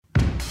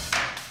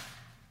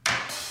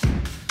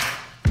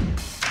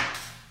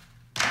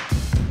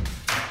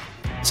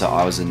So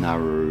I was in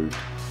Nauru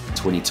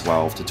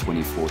 2012 to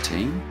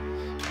 2014,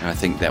 and I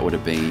think that would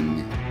have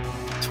been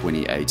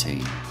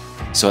 2018.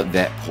 So at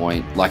that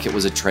point, like, it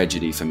was a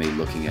tragedy for me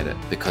looking at it,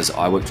 because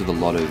I worked with a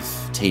lot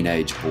of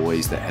teenage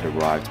boys that had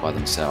arrived by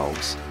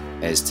themselves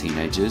as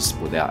teenagers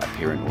without a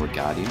parent or a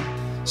guardian.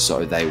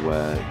 So they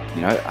were,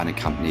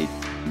 unaccompanied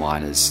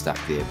minors stuck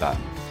there. But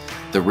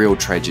the real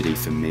tragedy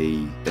for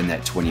me in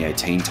that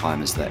 2018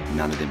 time is that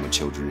none of them were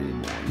children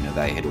anymore.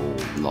 They had all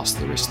lost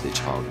the rest of their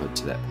childhood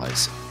to that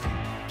place.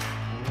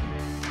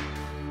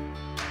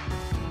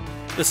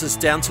 This is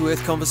Down to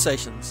Earth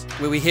Conversations,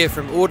 where we hear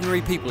from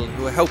ordinary people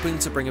who are helping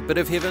to bring a bit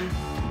of heaven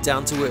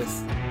down to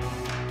earth.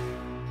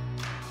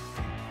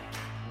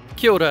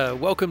 Kia ora,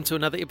 welcome to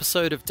another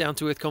episode of Down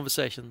to Earth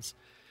Conversations.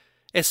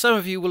 As some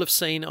of you will have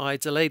seen, I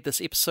delayed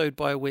this episode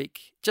by a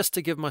week just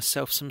to give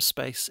myself some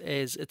space,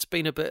 as it's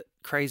been a bit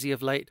crazy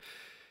of late,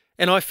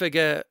 and I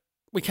figure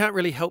we can't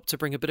really help to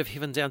bring a bit of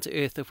heaven down to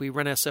earth if we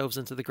run ourselves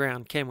into the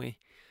ground, can we?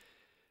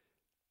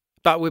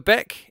 But we're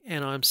back,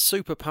 and I'm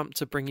super pumped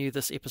to bring you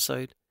this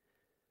episode.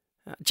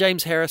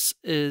 James Harris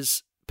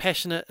is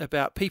passionate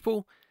about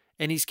people,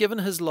 and he's given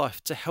his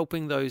life to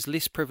helping those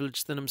less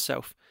privileged than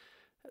himself.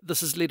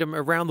 This has led him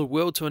around the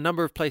world to a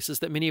number of places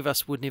that many of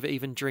us would never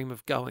even dream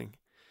of going.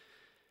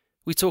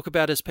 We talk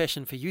about his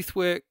passion for youth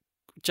work,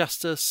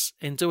 justice,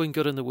 and doing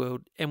good in the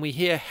world, and we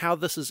hear how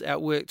this is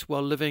outworked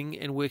while living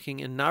and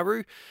working in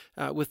Nauru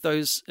with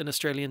those in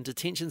Australian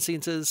detention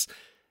centres,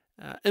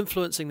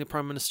 influencing the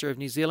Prime Minister of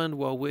New Zealand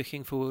while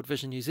working for World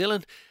Vision New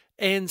Zealand,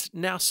 and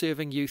now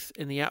serving youth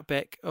in the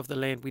outback of the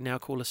land we now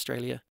call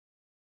Australia.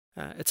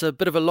 It's a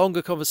bit of a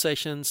longer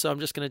conversation, so I'm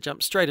just going to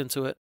jump straight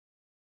into it.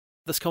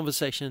 This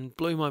conversation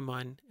blew my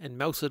mind and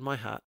melted my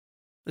heart.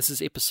 This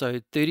is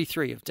episode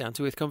 33 of Down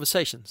to Earth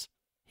Conversations.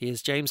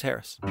 Here's James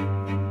Harris.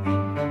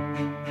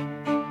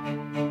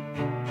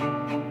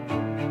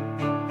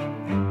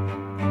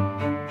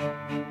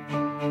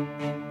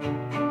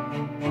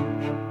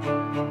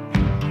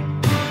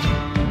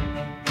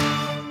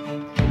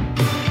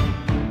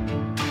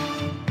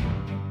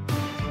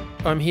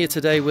 I'm here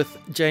today with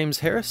James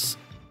Harris.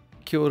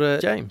 Kia ora,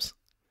 James.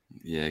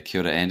 Yeah,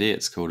 kia ora, Andy.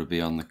 It's cool to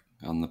be on the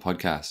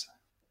podcast.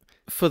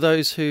 For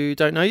those who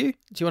don't know you,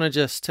 do you want to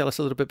just tell us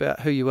a little bit about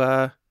who you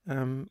are,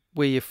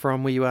 where you're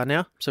from, where you are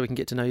now, so we can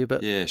get to know you a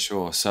bit? Yeah,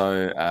 sure.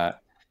 So,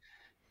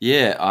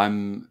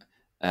 I'm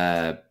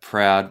a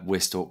proud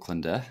West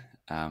Aucklander.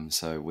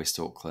 So West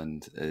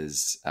Auckland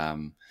is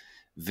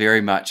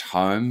very much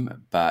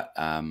home, but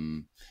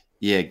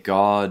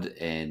God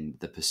and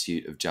the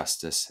pursuit of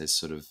justice has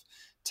sort of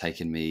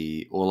taken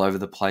me all over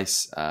the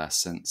place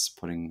since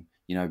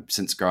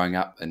growing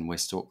up in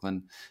West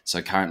Auckland.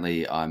 So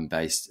currently I'm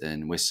based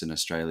in Western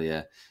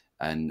Australia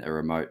in a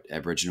remote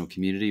Aboriginal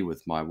community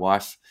with my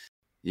wife.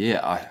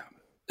 Yeah,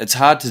 it's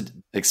hard to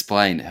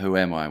explain who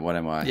am I, what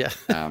am I. Yeah,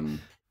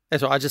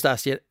 that's what I just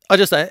asked you. I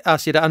just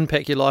asked you to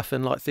unpack your life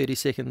in like 30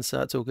 seconds,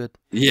 so it's all good.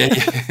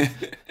 Yeah.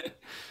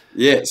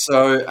 Yeah,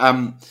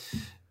 so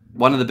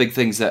one of the big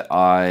things that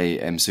I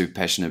am super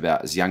passionate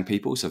about is young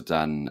people. So I've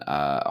done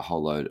a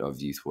whole load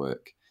of youth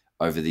work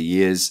over the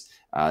years.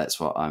 That's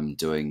what I'm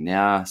doing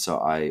now. So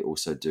I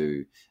also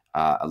do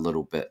a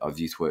little bit of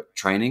youth work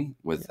training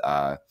with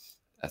a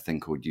thing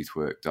called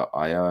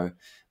youthwork.io.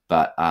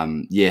 But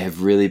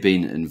have really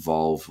been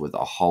involved with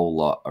a whole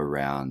lot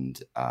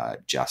around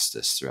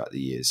justice throughout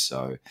the years.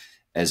 So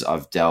as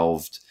I've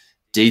delved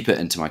deeper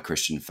into my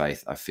Christian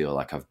faith, I feel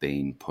like I've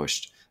been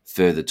pushed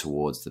further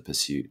towards the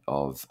pursuit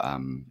of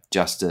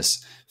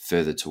justice,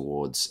 further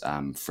towards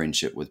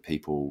friendship with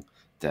people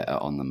that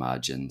are on the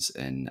margins.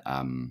 And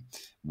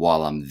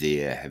while I'm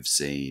there, have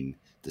seen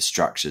the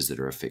structures that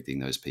are affecting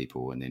those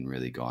people, and then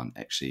really gone,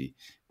 actually,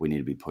 we need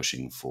to be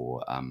pushing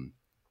for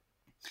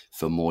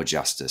more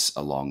justice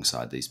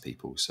alongside these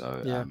people.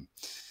 So,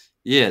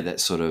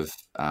 that's sort of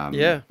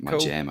my cool.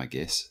 jam, I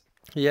guess.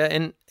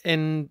 Yeah,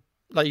 and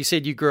like you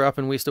said, you grew up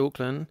in West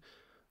Auckland.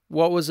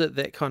 What was it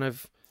that kind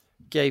of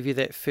gave you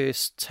that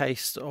first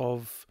taste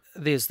of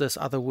there's this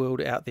other world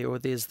out there, or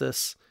there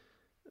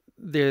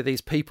are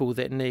these people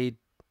that need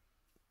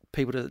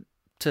people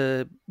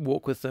to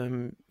walk with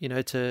them,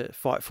 to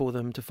fight for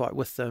them, to fight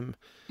with them?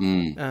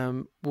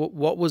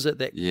 What was it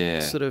that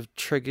sort of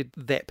triggered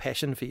that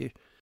passion for you?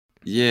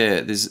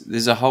 Yeah,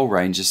 there's a whole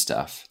range of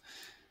stuff.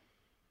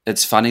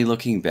 It's funny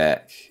looking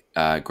back,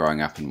 growing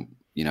up in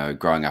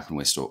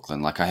West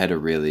Auckland. Like, I had a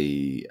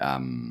really,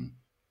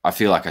 I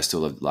feel like I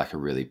still lived like a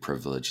really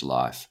privileged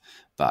life.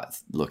 But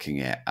looking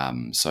at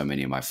so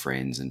many of my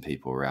friends and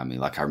people around me,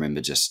 like, I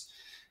remember just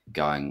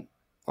going,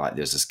 like,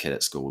 there's this kid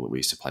at school that we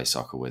used to play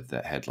soccer with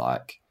that had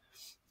like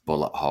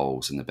bullet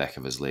holes in the back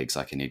of his legs,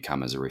 like, and he'd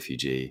come as a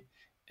refugee,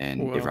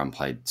 and everyone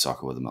played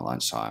soccer with him at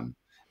lunchtime.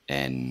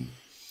 And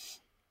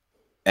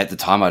at the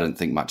time, I didn't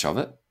think much of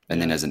it.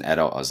 And then as an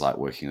adult, I was like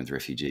working with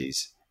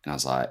refugees, and I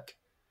was like,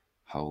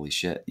 holy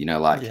shit,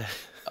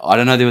 I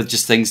don't know, there were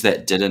just things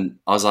that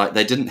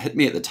they didn't hit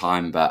me at the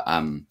time, but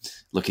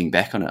looking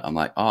back on it, I'm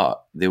like, oh,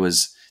 there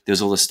was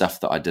all this stuff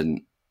that I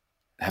didn't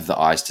have the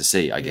eyes to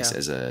see, I guess,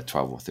 as a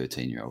 12 or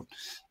 13-year-old.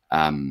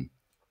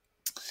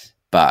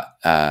 But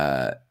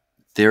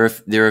there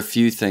are a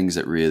few things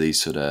that really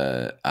sort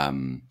of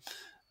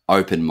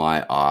opened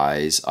my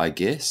eyes, I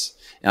guess.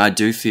 And I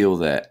do feel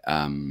that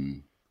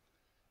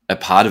a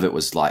part of it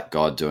was like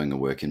God doing a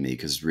work in me,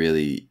 because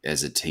really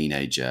as a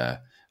teenager,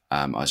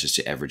 I was just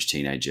your average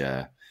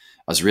teenager.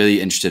 I was really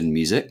interested in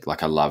music.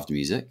 Like I loved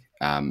music.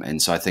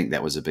 And so I think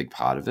that was a big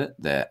part of it,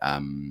 that I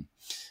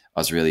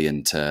was really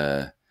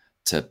into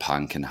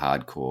punk and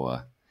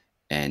hardcore.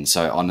 And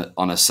so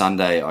on a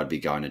Sunday, I'd be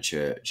going to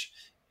church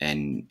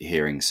and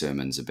hearing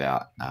sermons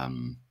about,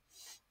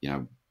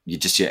 you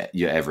just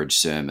your average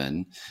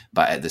sermon.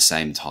 But at the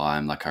same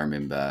time, like I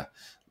remember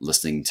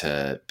listening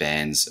to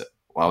bands.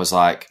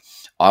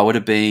 I would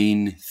have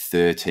been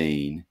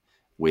 13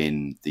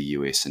 when the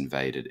US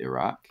invaded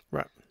Iraq.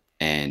 Right.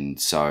 And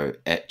so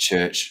at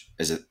church,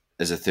 as a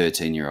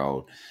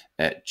 13-year-old,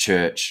 at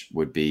church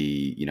would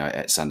be,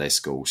 at Sunday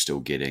school, still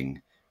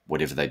getting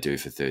whatever they do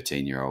for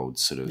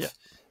 13-year-olds, sort of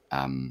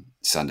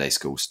Sunday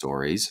school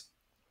stories.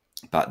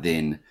 But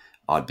then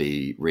I'd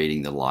be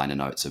reading the liner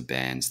notes of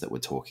bands that were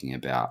talking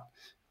about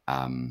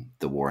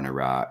the war in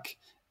Iraq,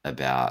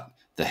 about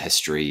the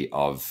history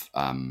of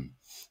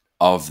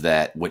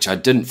that, which I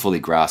didn't fully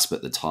grasp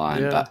at the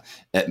time, but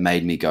it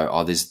made me go,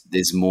 oh,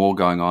 there's more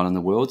going on in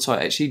the world. So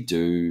I actually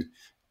do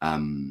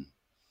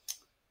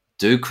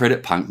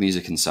credit punk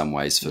music in some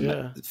ways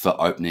for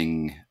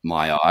opening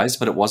my eyes.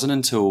 But it wasn't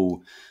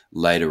until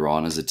later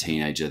on as a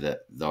teenager that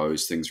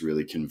those things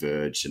really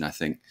converged. And I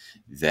think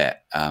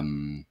that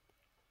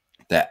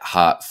that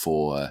heart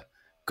for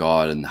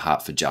God and the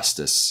heart for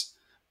justice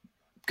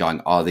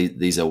going, oh,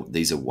 these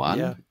are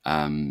one,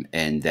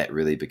 and that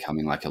really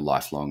becoming like a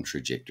lifelong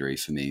trajectory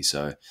for me.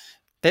 So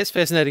that's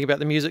fascinating about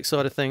the music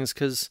side of things,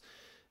 because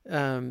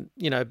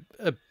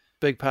a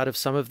big part of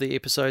some of the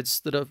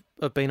episodes that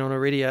I've been on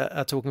already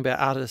are talking about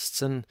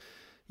artists and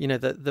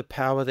the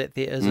power that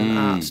there is in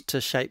art to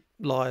shape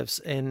lives,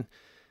 and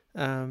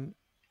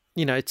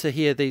to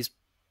hear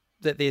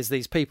that there's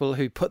these people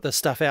who put this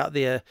stuff out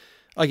there,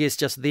 I guess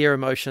just their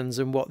emotions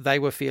and what they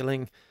were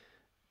feeling,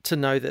 to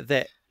know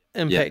that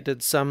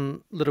impacted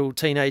some little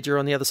teenager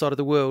on the other side of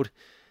the world,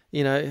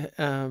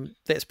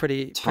 that's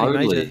pretty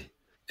major.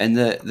 And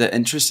the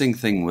interesting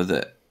thing with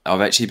it,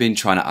 I've actually been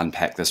trying to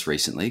unpack this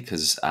recently,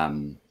 because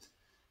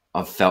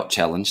I've felt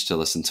challenged to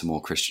listen to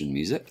more Christian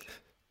music,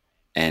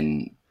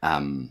 and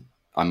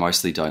I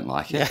mostly don't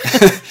like it.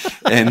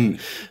 And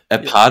a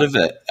part of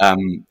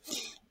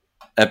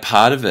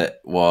it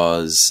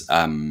was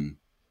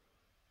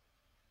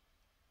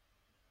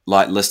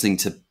like listening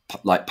to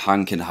like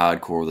punk and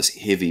hardcore, all this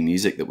heavy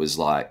music that was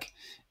like,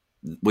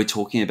 we're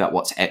talking about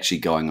what's actually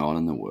going on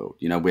in the world.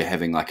 We're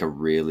having like a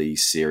really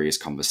serious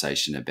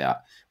conversation about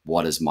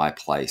what is my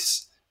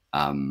place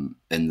in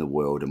the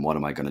world and what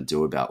am I going to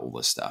do about all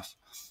this stuff.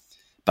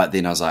 But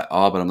then I was like,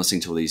 but I'm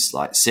listening to all these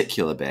like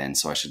secular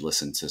bands, so I should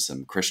listen to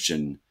some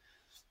Christian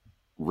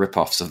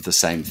rip-offs of the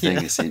same thing,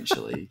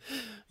 essentially.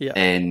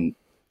 And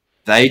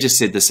they just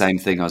said the same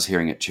thing I was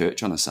hearing at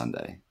church on a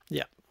Sunday.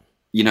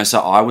 So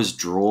I was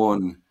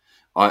drawn.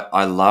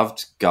 I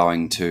loved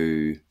going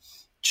to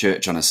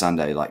church on a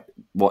Sunday. Like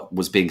what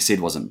was being said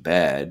wasn't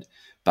bad,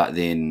 but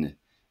then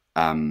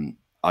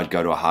I'd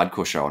go to a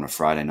hardcore show on a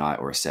Friday night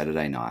or a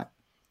Saturday night,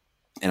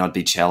 and I'd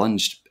be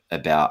challenged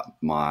about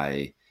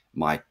my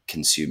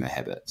consumer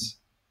habits.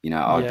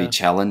 I would be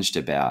challenged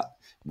about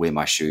where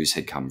my shoes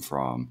had come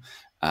from.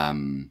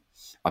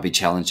 I'd be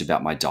challenged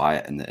about my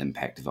diet and the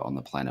impact of it on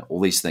the planet.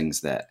 All these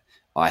things that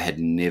I had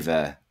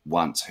never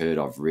once heard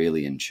of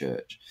really in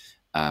church.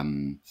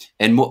 And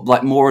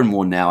more and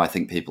more now, I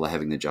think people are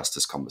having the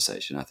justice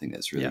conversation. I think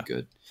that's really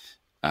good.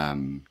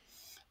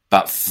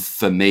 But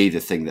for me, the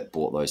thing that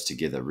brought those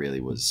together really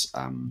was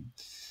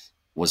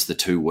the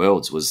two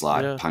worlds, was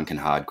like punk and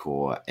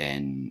hardcore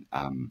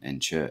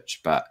and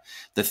church. But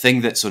the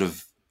thing that sort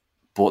of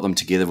brought them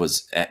together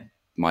was at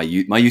my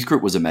youth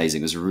group was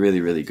amazing. It was a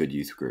really, really good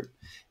youth group.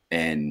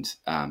 And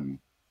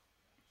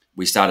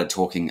we started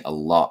talking a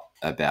lot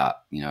about,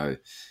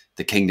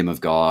 the kingdom of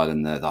God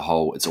and the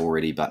whole, it's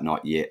already but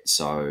not yet.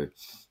 So,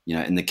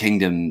 in the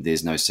kingdom,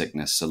 there's no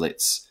sickness. So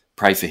let's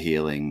pray for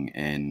healing.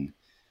 And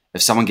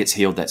if someone gets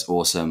healed, that's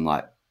awesome.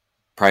 Like,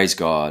 praise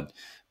God.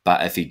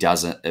 But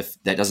if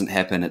that doesn't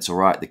happen, it's all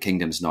right. The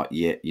kingdom's not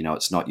yet.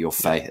 It's not your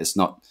faith. It's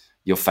not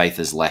your faith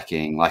is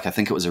lacking. Like, I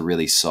think it was a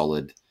really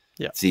solid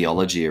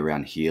theology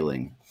around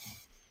healing.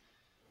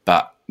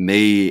 But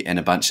me and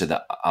a bunch of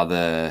the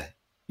other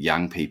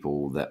young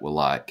people that were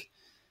like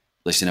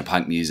listening to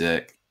punk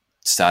music,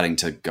 starting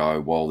to go,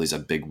 well, there's a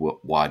big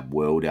wide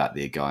world out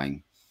there,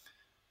 going,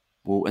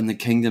 well, in the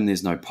kingdom,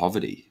 there's no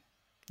poverty.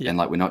 And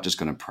like, we're not just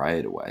going to pray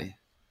it away.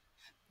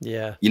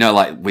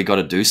 Like we got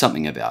to do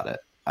something about it.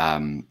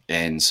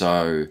 And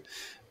so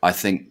I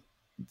think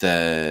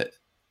the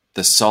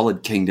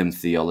solid kingdom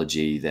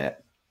theology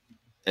that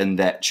in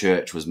that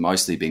church was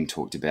mostly being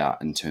talked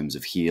about in terms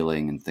of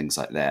healing and things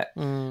like that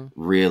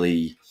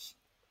really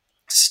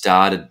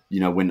started,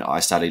 when I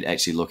started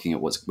actually looking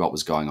at what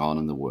was going on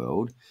in the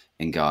world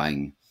and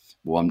going,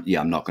 well,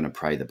 I'm not going to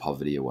pray the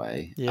poverty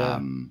away.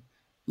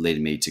 led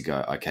me to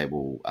go, okay,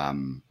 well,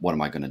 what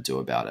am I going to do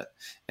about it?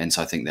 And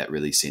so I think that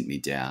really sent me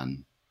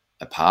down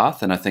a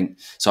path. And I think,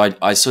 so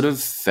I sort of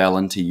fell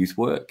into youth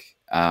work.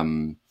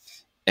 And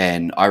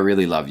I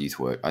really love youth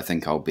work. I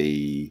think I'll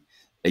be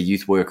a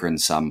youth worker in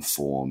some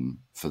form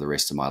for the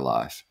rest of my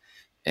life.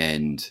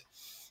 And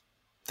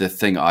the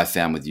thing I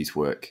found with youth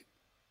work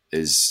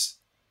is,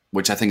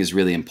 which I think is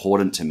really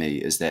important to me,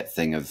 is that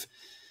thing of,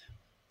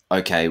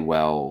 okay,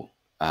 well,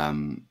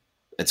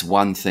 it's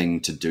one thing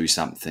to do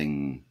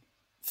something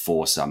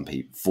for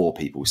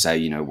people, say,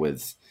 you know,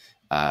 with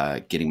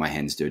getting my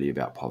hands dirty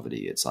about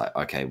poverty. It's like,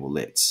 okay, well,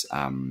 let's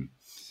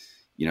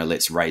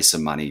raise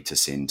some money to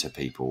send to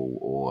people,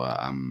 or,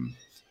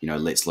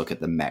 let's look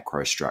at the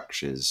macro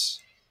structures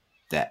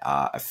that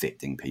are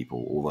affecting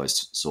people, all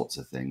those sorts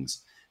of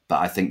things.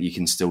 But I think you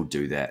can still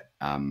do that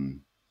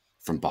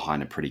from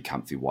behind a pretty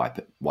comfy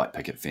white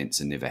picket fence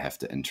and never have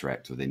to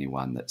interact with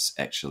anyone that's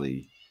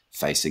actually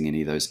facing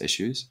any of those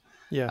issues.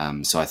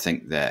 Yeah. So I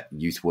think that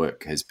youth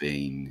work has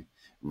been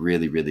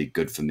really, really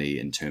good for me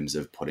in terms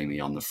of putting me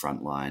on the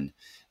front line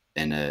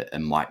in a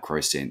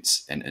micro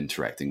sense and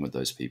interacting with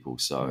those people.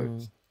 So,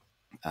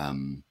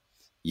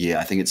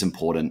 I think it's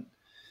important.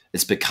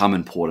 It's become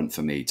important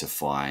for me to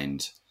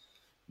find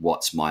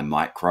what's my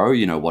micro,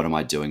 what am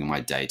I doing in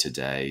my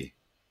day-to-day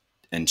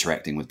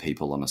interacting with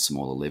people on a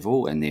smaller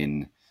level, and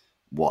then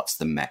what's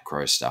the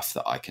macro stuff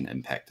that I can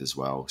impact as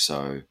well.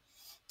 So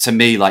to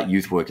me, like,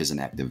 youth work is an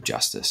act of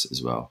justice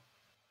as well.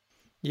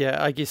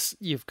 Yeah, I guess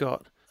you've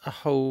got a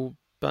whole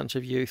bunch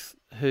of youth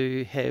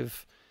who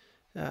have,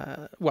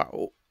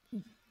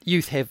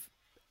 youth have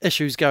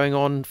issues going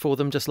on for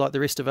them just like the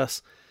rest of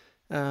us,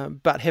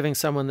 but having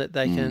someone that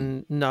they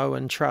can know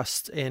and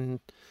trust and,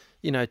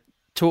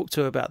 talk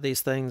to about these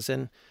things.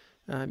 And,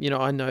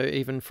 I know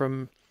even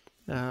from,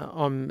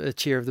 I'm the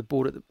chair of the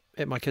board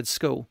at my kids'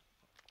 school,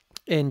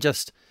 and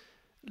just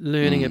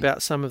learning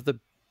about some of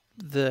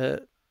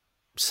the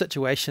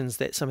situations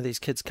that some of these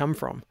kids come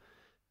from,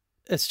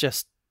 it's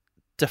just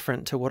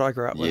different to what I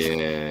grew up with.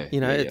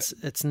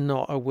 It's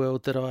not a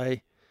world that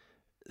I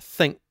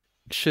think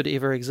should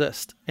ever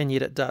exist, and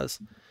yet it does.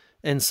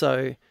 And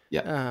so,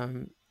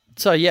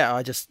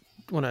 I just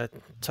want to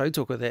toe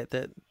talk with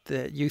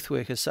that youth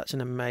work is such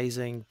an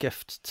amazing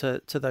gift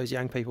to those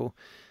young people,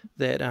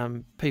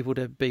 that people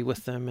to be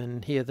with them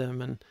and hear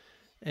them,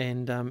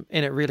 and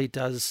it really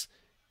does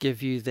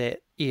give you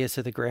that ear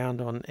to the ground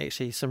on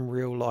actually some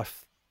real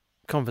life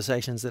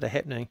conversations that are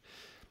happening,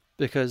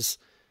 because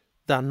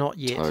they're not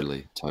yet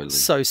totally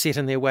so set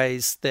in their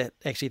ways that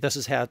actually this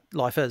is how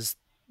life is.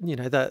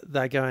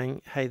 They're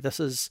going, hey, this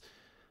is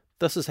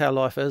how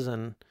life is,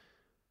 and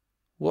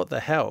what the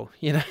hell,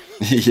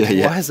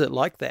 Why is it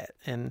like that?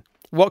 And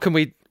what can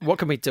we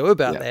do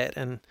about that?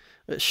 And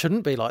it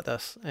shouldn't be like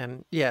this.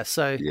 And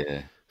so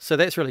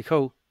that's really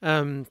cool.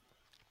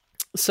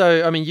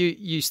 So I mean,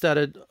 you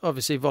started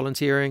obviously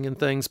volunteering and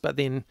things, but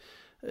then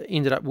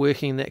ended up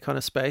working in that kind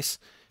of space.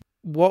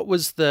 What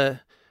was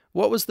the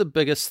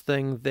biggest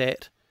thing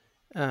that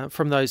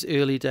from those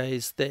early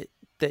days that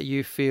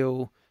you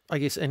feel, I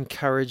guess,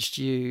 encouraged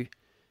you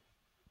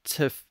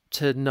to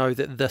know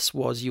that this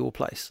was your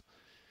place?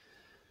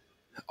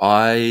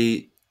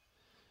 I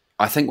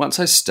think once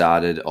I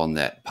started on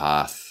that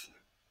path,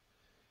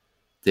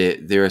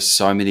 there are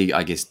so many,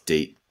 I guess,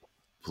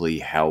 deeply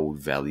held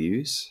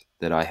values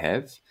that I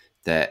have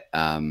that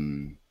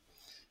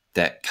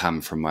that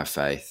come from my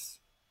faith,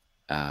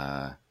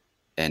 and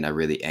are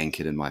really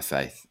anchored in my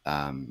faith,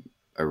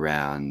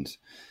 around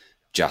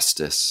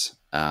justice,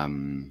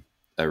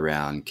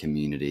 around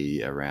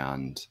community,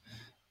 around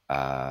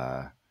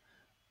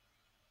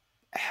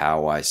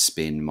how I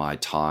spend my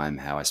time,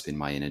 how I spend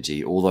my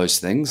energy, all those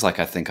things. Like,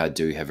 I think I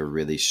do have a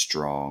really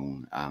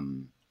strong,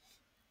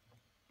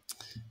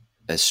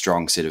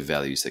 set of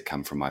values that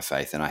come from my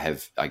faith. And I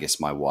have, I guess,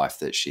 my wife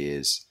that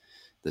shares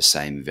the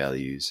same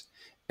values.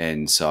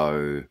 And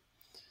so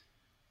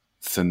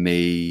for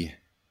me,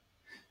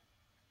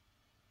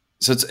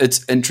 so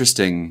it's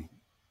interesting,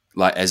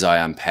 like, as I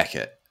unpack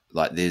it,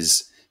 like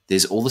there's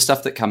all the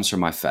stuff that comes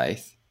from my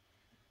faith,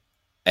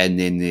 and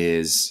then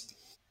there's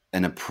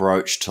an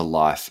approach to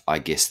life, I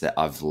guess, that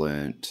I've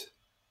learned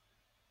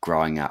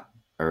growing up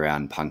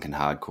around punk and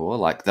hardcore.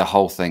 Like, the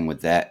whole thing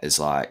with that is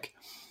like,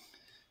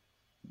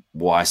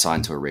 why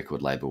sign to a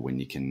record label when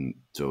you can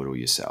do it all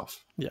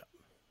yourself? Yeah.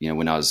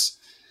 When I was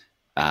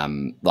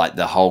like,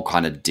 the whole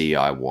kind of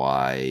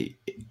DIY,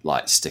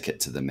 like, stick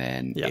it to the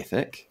man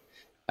ethic.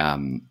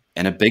 And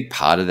a big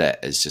part of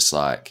that is just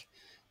like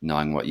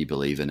knowing what you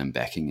believe in and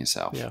backing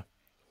yourself. Yeah.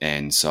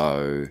 And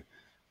so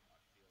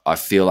I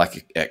feel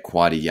like at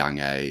quite a young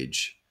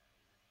age,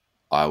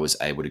 I was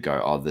able to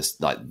go,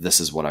 this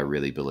is what I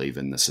really believe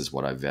in. This is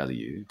what I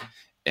value.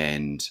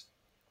 And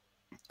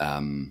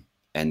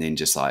then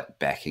just like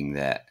backing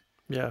that,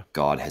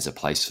 God has a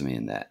place for me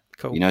in that.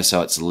 Cool.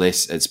 So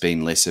it's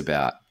been less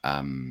about,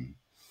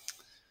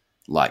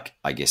 like,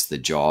 I guess, the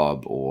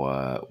job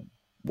or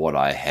what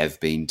I have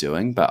been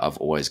doing, but I've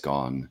always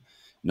gone,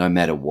 no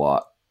matter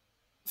what,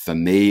 for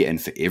me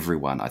and for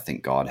everyone, I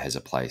think God has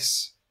a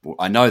place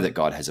I know that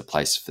God has a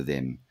place for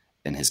them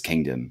in his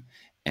kingdom,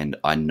 and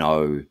I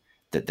know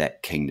that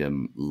that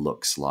kingdom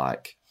looks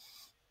like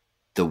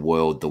the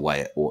world the way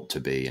it ought to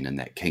be, and in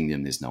that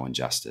kingdom there's no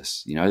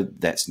injustice.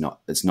 It's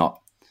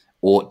not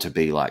ought to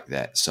be like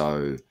that.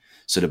 So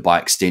sort of by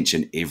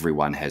extension,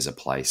 everyone has a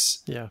place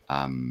Yeah.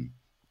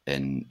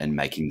 in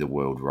making the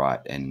world right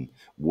and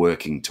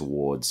working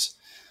towards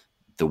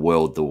the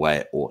world the way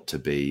it ought to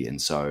be.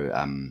 And so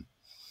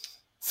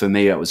for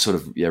me, it was sort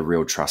of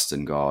real trust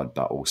in God,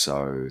 but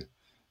also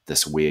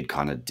this weird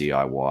kind of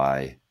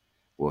DIY,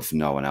 well, if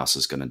no one else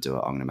is going to do it,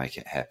 I'm going to make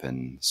it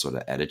happen sort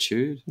of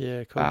attitude.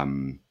 Yeah,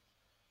 cool.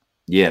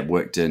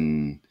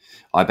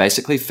 I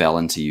basically fell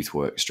into youth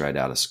work straight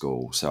out of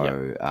school.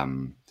 So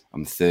I'm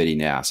 30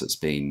 now, so it's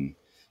been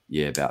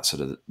about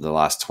sort of the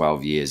last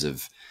 12 years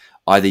of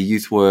either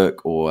youth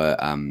work or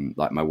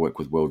like my work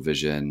with World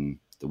Vision,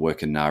 the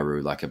work in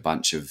Nauru, like a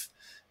bunch of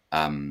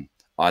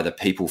either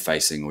people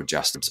facing or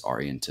justice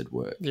oriented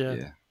work.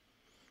 Yeah.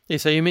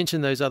 So you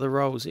mentioned those other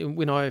roles.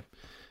 When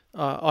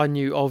I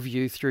knew of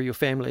you through your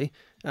family,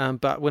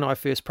 but when I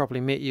first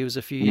probably met you was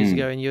a few years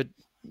ago, and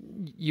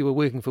you were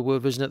working for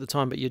World Vision at the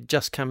time, but you'd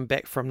just come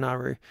back from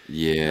Nauru.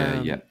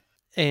 Yeah.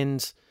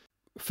 And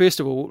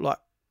first of all, like,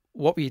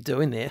 what were you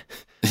doing there?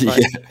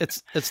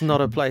 It's not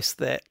a place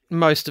that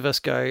most of us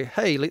go,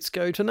 hey, let's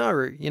go to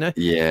Nauru,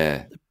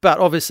 Yeah. But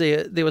obviously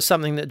there was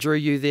something that drew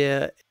you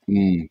there.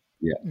 Yeah.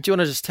 Do you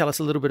want to just tell us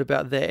a little bit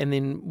about that, and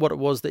then what it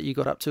was that you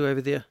got up to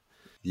over there?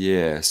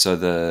 Yeah. So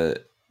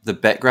the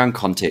background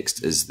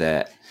context is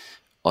that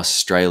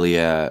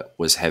Australia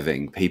was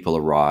having people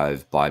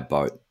arrive by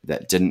boat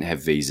that didn't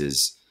have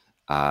visas,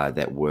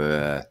 that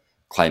were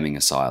claiming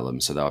asylum.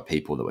 So there were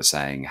people that were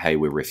saying, hey,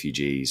 we're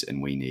refugees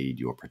and we need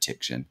your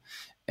protection.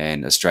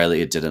 And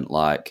Australia didn't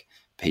like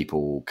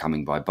people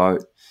coming by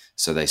boat.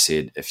 So they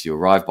said, if you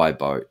arrive by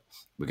boat,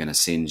 we're going to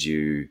send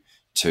you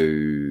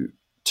to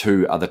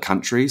 2 other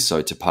countries.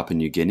 So to Papua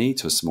New Guinea,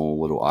 to a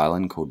small little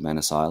island called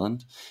Manus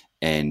Island,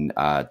 and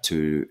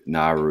to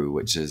Nauru,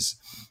 which is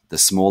the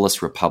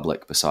smallest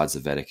republic besides the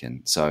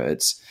Vatican. So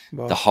it's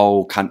the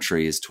whole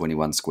country is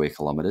 21 square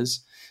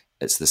kilometers.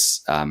 It's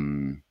this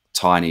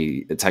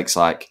tiny. It takes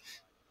like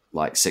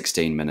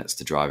 16 minutes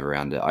to drive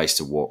around it. I used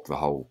to walk the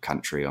whole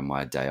country on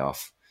my day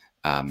off,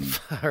 and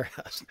so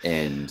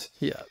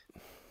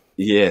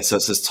it's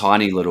this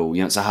tiny little.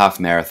 It's a half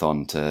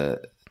marathon to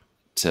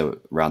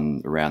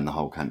run around the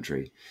whole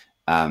country,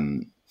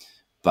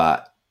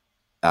 but.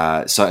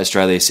 So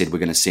Australia said, we're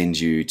going to send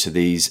you to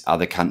these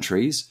other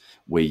countries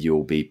where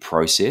you'll be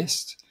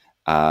processed,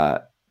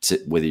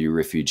 whether you're a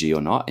refugee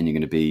or not, and you're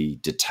going to be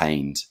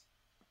detained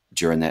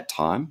during that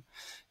time.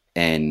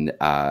 And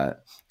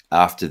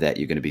after that,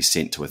 you're going to be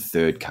sent to a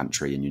third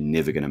country, and you're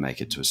never going to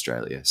make it to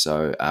Australia.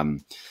 So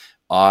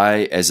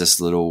I, as this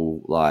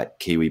little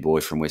Kiwi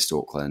boy from West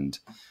Auckland,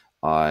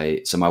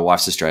 so my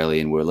wife's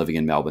Australian. We're living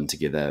in Melbourne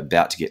together,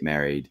 about to get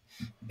married,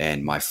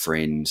 and my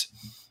friend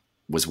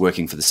was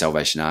working for the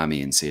Salvation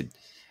Army and said,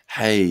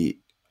 hey,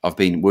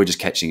 we're just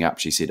catching up.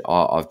 She said,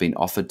 I've been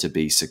offered to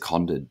be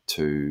seconded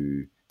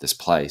to this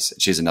place.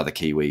 She's another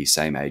Kiwi,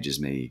 same age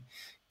as me,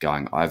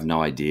 going, I have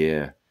no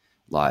idea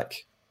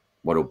what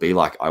it'll be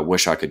like. I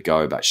wish I could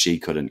go, but she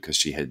couldn't because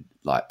she had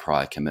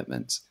prior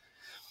commitments.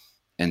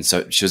 And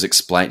so she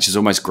was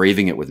almost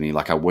grieving it with me.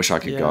 I wish I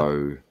could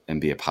go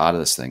and be a part of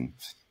this thing.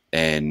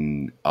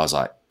 And I was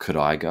like, could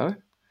I go?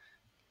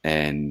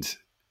 And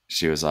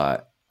she was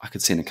like, I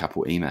could send a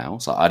couple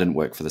emails. I didn't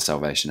work for the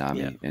Salvation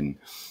Army, and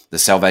the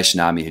Salvation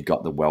Army had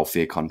got the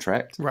welfare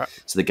contract. Right.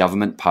 So the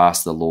government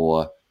passed the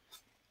law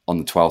on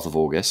the 12th of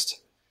August,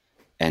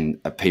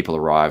 and people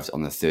arrived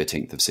on the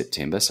 13th of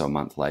September, so a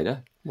month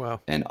later.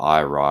 Wow. And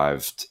I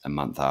arrived a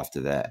month after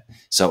that.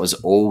 So it was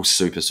all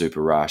super,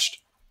 super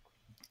rushed.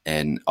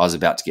 And I was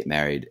about to get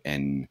married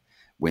and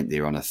went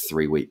there on a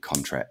 3-week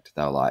contract.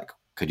 They were like,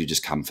 could you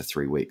just come for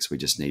 3 weeks? We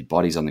just need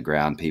bodies on the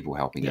ground, people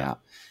helping out.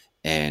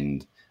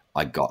 And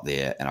I got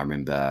there, and I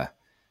remember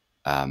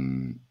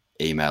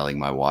emailing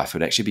my wife. It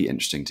would actually be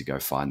interesting to go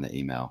find the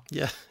email,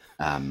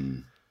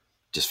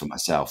 just for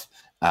myself.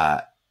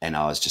 And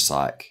I was just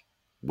like,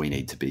 we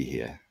need to be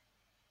here.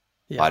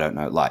 I don't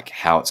know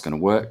how it's going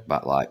to work,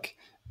 but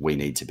we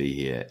need to be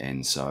here.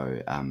 And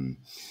so,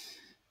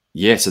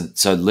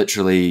 so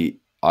literally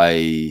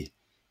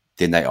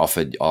then they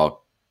offered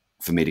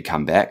for me to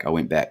come back. I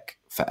went back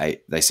for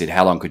 8. They said,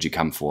 how long could you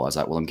come for? I was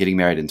like, well, I'm getting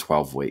married in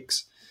 12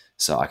 weeks,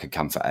 so I could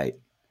come for 8.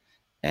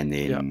 And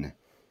then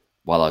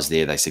while I was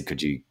there, they said,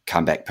 could you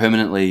come back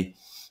permanently?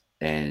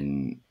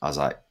 And I was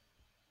like,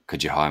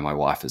 could you hire my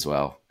wife as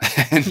well?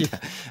 And,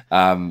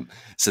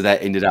 so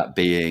that ended up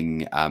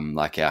being our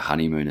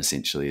honeymoon,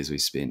 essentially, as we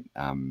spent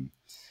 2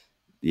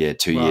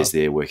 years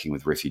there working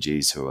with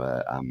refugees who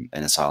are and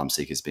asylum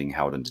seekers being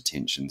held in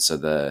detention. So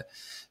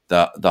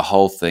the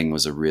whole thing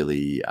was a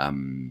really,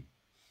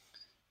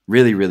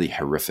 really, really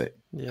horrific,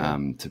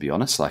 to be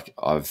honest.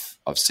 I've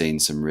seen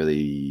some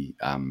really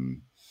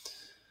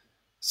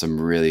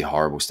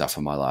horrible stuff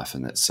in my life,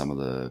 and that's some of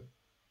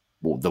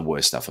the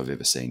worst stuff I've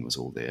ever seen was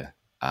all there.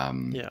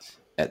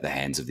 at the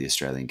hands of the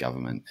Australian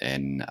government.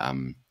 And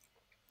so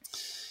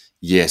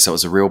it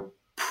was a real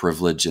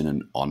privilege and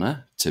an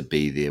honour to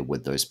be there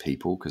with those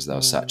people, because they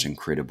were such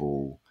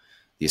incredible.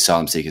 The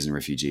asylum seekers and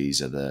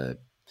refugees are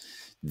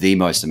the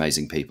most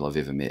amazing people I've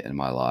ever met in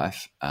my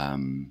life.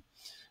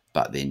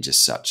 But then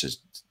just such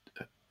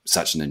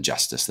an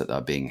injustice that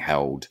they're being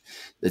held.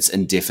 It's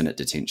indefinite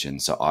detention.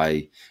 So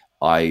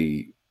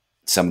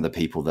some of the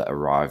people that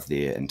arrived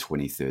there in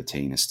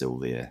 2013 are still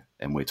there,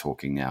 and we're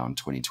talking now in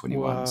 2021.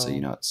 Wow. So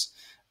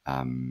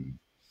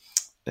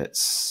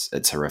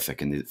it's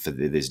horrific, and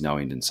there's no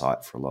end in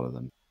sight for a lot of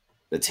them.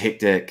 It's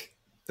hectic.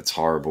 It's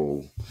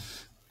horrible.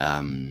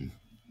 In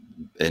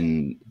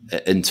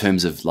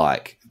terms of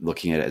like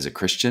looking at it as a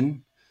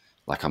Christian,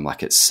 like I'm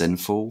like, it's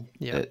sinful.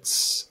 Yeah.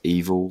 It's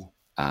evil.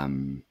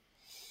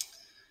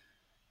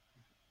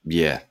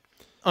 Yeah.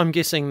 I'm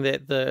guessing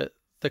that the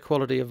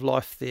quality of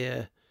life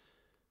there,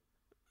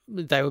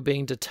 they were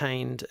being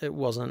detained. It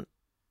wasn't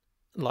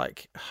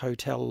like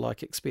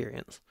hotel-like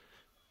experience.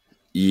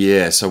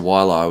 Yeah. So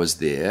while I was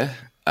there,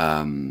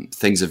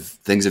 things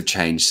have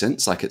changed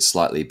since. Like, it's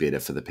slightly better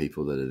for the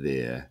people that are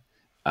there,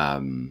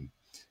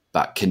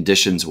 but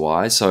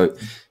conditions-wise, so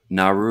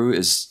Nauru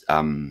is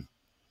 21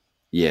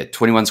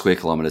 square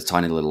kilometers,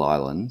 tiny little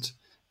island,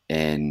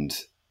 and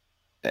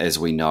as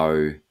we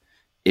know,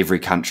 every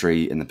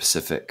country in the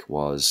Pacific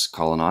was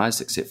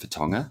colonized except for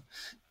Tonga,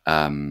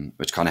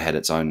 which kind of had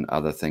its own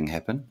other thing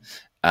happen.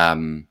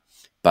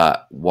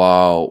 But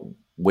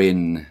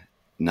when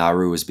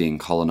Nauru was being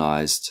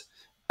colonized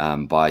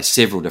by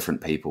several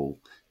different people,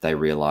 they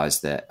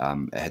realized that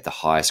it had the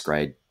highest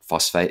grade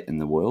phosphate in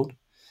the world.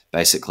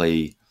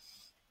 Basically,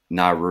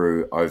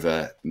 Nauru,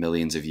 over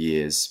millions of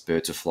years,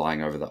 birds were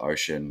flying over the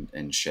ocean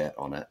and shat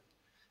on it.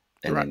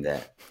 And then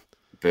that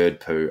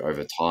bird poo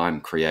over time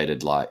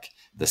created like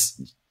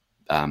this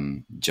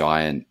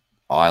giant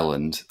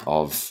island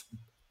of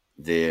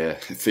their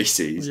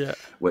feces,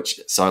 which,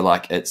 so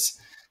like it's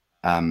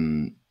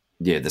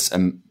this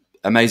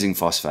amazing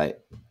phosphate,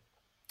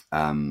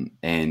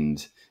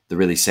 and the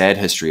really sad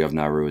history of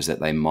Nauru is that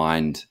they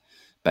mined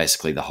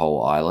basically the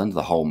whole island.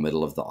 The whole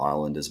middle of the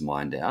island is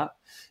mined out,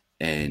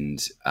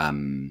 and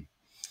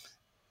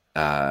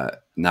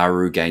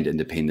Nauru gained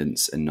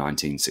independence in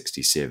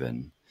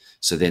 1967.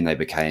 So then they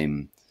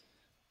became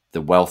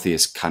the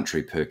wealthiest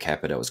country per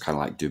capita. It was kind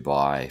of like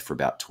Dubai for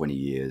about 20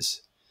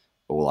 years,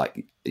 or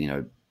like,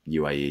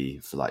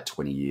 UAE for like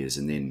 20 years.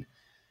 And then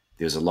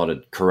there was a lot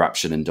of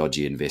corruption and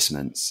dodgy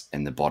investments,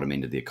 and the bottom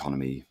end of the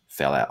economy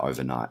fell out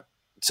overnight.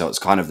 So it's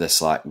kind of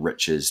this like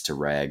riches to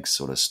rags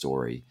sort of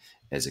story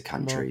as a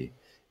country. Wow.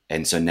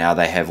 And so now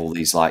they have all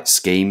these like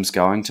schemes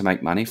going to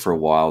make money. For a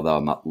while, they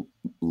were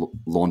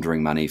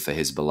laundering money for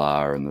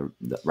Hezbollah and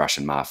the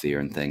Russian mafia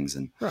and things.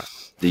 And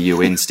the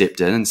UN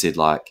stepped in and said,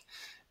 like,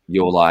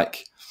 your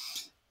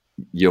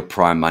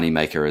prime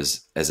moneymaker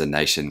as a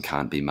nation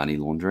can't be money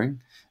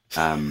laundering.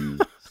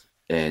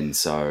 And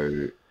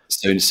so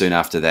soon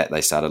after that,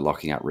 they started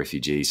locking up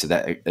refugees. So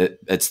that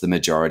it's the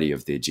majority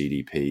of their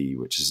GDP,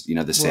 which is,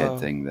 the sad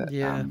thing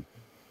that.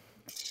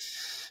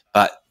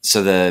 But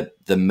so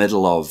the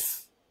middle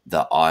of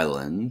the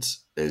island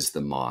is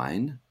the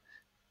mine,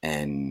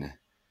 and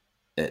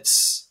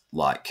it's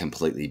like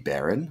completely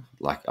barren.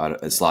 Like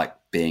it's like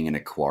being in a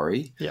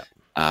quarry. Yeah.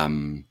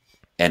 And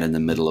in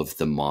the middle of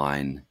the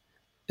mine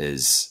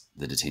is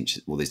the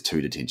detention. Well, there's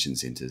 2 detention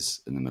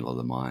centers in the middle of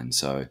the mine.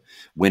 So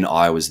when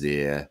I was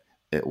there,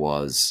 it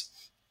was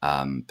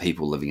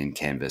people living in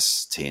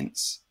canvas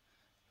tents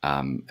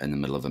in the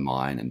middle of a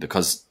mine. And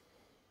because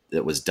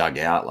it was dug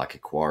out like a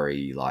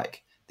quarry,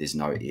 like there's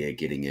no air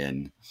getting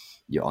in.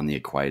 You're on the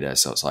equator,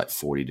 so it's like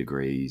 40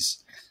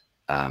 degrees.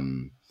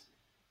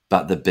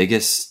 But the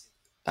biggest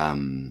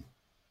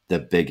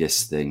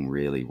thing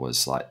really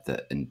was like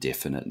the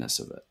indefiniteness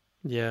of it.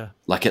 Yeah.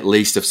 Like, at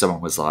least if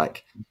someone was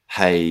like,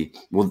 hey,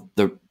 well,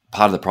 the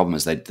part of the problem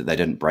is they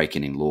didn't break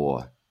any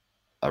law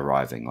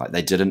arriving. Like,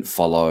 they didn't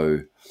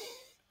follow,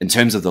 in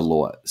terms of the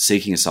law,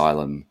 seeking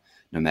asylum,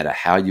 no matter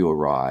how you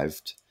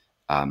arrived,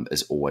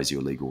 is always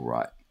your legal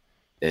right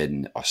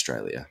in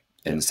Australia,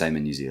 and the same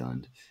in New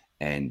Zealand.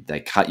 And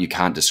you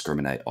can't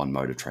discriminate on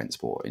mode of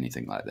transport or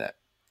anything like that.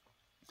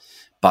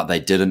 But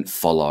they didn't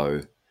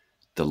follow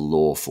the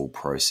lawful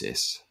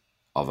process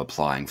of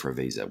applying for a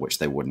visa, which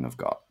they wouldn't have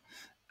got.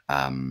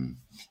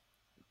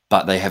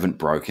 But they haven't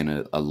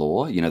broken a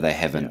law. They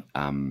haven't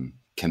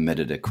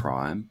committed a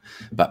crime.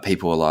 But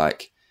people are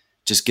like,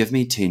 just give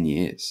me 10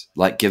 years.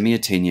 Like, give me a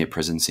 10-year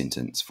prison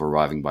sentence for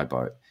arriving by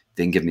boat.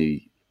 Then give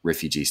me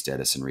refugee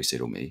status and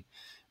resettle me.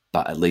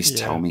 But at least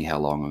tell me how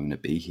long I'm going to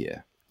be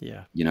here.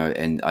 Yeah.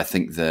 And I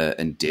think the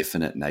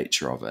indefinite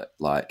nature of it,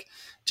 like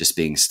just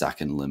being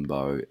stuck in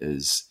limbo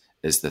is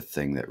the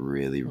thing that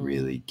really,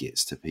 really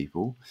gets to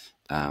people.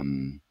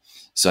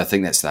 So I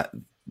think that's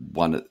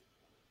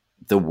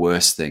the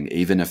worst thing,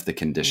 even if the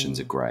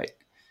conditions are great.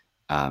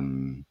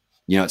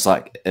 It's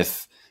like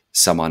if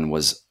someone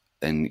was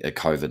in a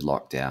COVID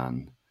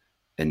lockdown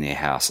in their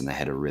house and they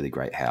had a really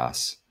great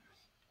house,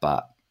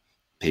 but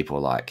people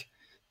are like,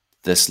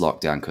 this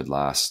lockdown could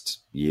last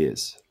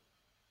years.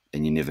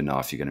 and you never know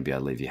if you're going to be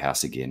able to leave your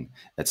house again.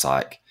 It's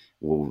like,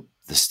 well,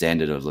 the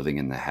standard of living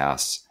in the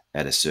house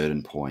at a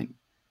certain point,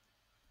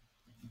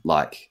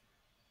 like,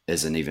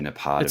 isn't even a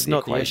part It's of the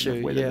not the equation issue,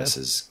 of whether yeah. this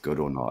is good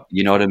or not.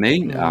 You know what I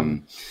mean?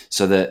 Mm.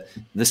 So the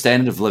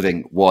standard of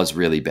living was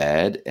really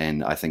bad,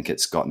 and I think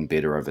it's gotten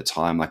better over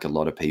time. Like, a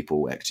lot of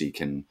people actually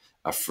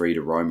are free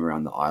to roam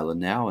around the island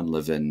now and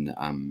live in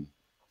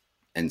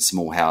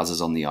small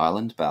houses on the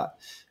island, but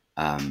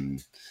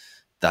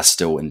they're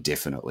still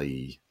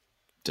indefinitely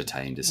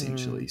detained,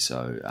 essentially.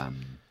 So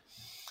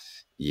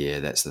yeah,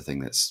 that's the thing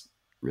that's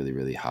really,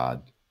 really hard.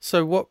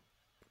 So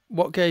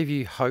what gave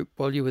you hope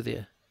while you were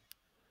there?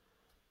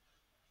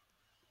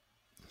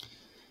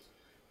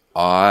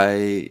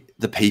 The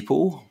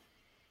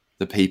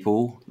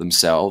people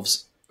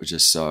themselves were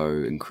just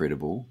so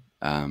incredible.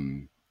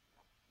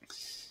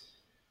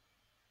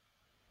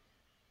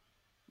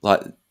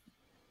 Like,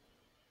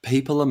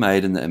 people are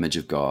made in the image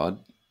of God,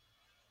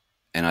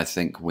 and I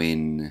think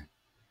when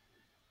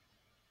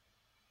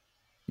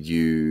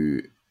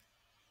you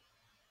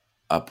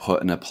are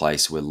put in a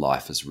place where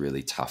life is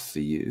really tough for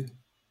you,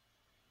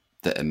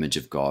 the image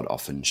of God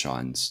often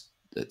shines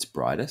its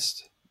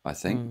brightest, I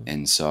think.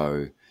 And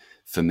so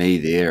for me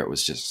there, it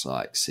was just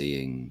like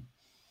seeing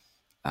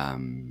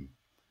the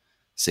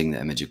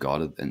image of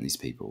God in these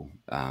people,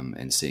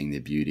 and seeing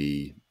their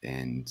beauty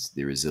and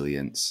their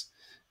resilience.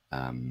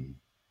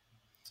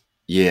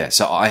 Yeah,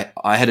 so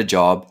I had a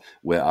job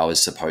where I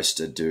was supposed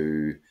to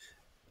do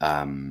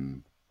a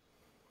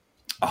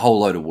whole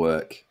load of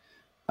work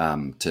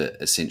to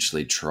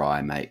essentially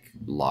try make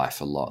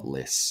life a lot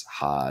less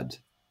hard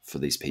for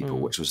these people,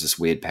 which was this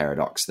weird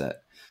paradox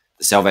that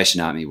the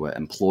Salvation Army were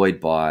employed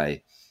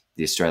by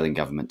the Australian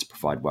government to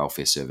provide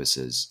welfare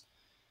services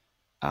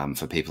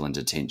for people in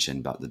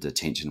detention, but the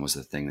detention was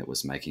the thing that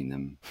was making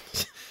them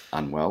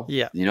unwell.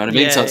 Yeah. You know what I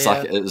mean? Yeah, So it's yeah.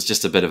 like, it was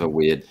just a bit of a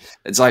weird,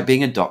 it's like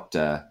being a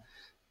doctor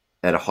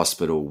at a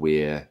hospital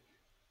where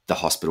the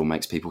hospital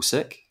makes people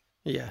sick.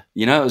 Yeah.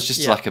 You know, it was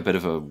just like a bit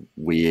of a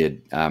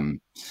weird.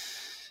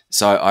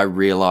 So I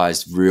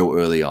realized real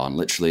early on,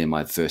 literally in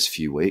my first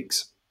few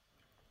weeks,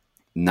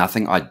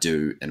 nothing I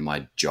do in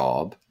my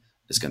job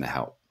is going to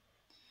help.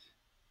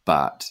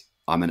 But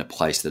I'm in a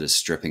place that is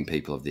stripping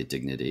people of their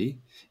dignity,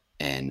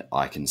 and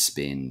I can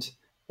spend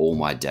all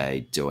my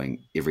day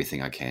doing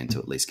everything I can to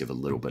at least give a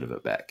little bit of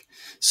it back.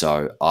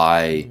 So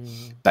I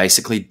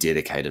basically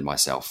dedicated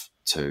myself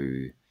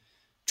to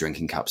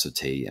drinking cups of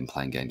tea and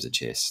playing games of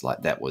chess.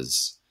 Like, that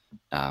was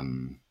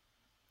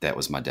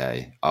my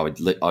day.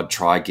 I'd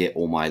try get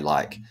all my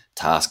like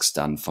tasks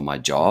done for my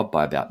job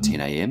by about 10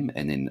 a.m.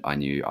 and then I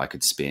knew I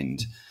could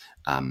spend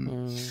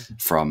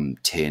from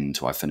 10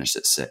 to I finished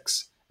at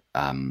 6.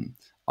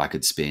 I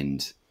could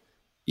spend,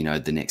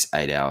 the next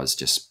 8 hours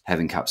just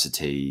having cups of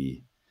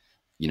tea,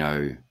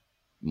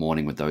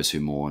 mourning with those who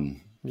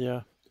mourn.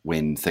 Yeah.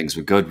 When things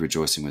were good,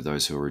 rejoicing with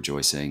those who are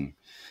rejoicing,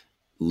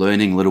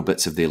 learning little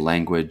bits of their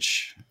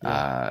language,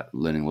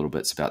 learning little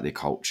bits about their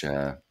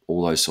culture,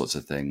 all those sorts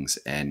of things.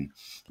 And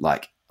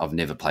like, I've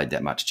never played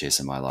that much chess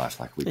in my life.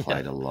 Like, we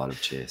played a lot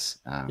of chess.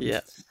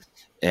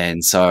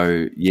 And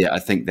so, I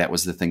think that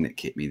was the thing that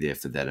kept me there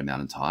for that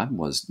amount of time,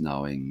 was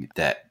knowing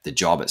that the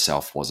job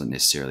itself wasn't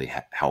necessarily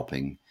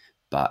helping,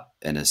 but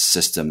in a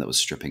system that was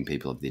stripping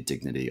people of their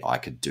dignity, I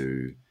could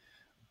do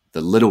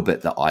the little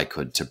bit that I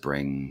could to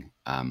bring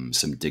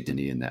some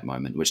dignity in that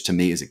moment, which to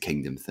me is a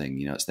kingdom thing.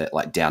 It's that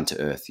like down to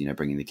earth,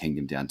 bringing the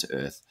kingdom down to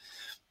earth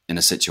in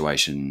a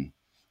situation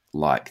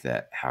like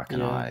that. How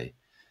can I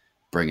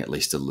bring at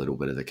least a little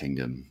bit of the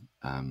kingdom?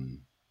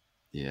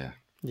 Yeah.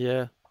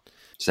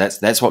 So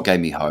that's what gave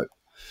me hope.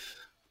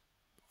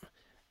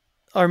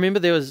 I remember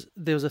there was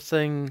a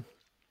thing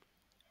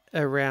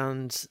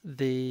around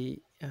the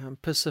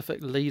Pacific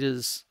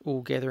leaders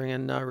all gathering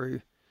in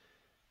Nauru,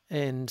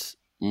 and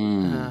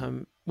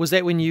was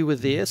that when you were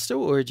there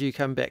still, or did you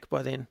come back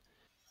by then?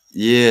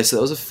 Yeah, so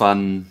that was a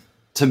fun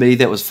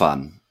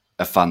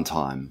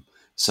time.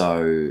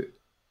 So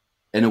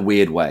in a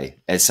weird way,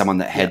 as someone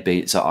that had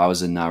been, so I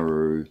was in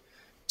Nauru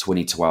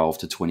 2012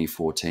 to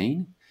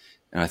 2014,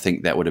 and I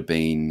think that would have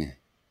been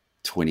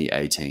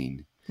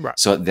 2018. Right.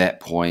 So at that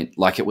point,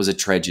 like, it was a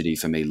tragedy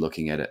for me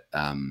looking at it,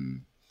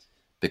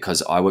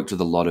 because I worked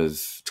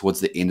with towards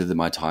the end of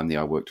my time there,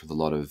 I worked with a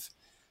lot of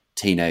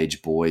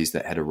teenage boys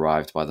that had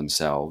arrived by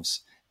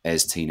themselves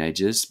as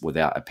teenagers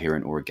without a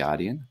parent or a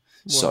guardian.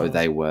 Wow. So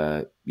they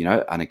were,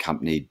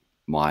 unaccompanied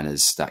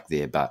minors stuck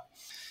there. But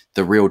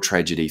the real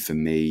tragedy for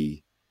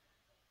me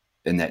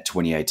in that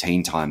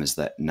 2018 time is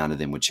that none of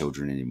them were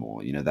children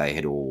anymore. They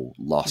had all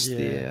lost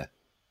their,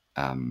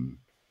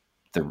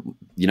 they're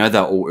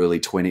all early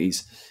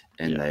 20s,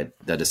 and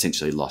they'd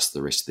essentially lost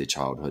the rest of their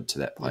childhood to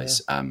that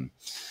place.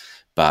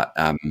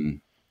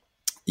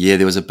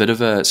 There was a bit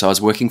of so I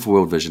was working for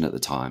World Vision at the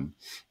time,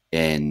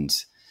 and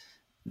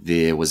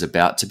there was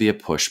about to be a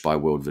push by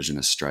World Vision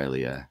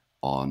Australia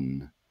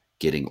on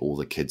getting all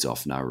the kids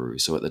off Nauru.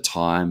 So at the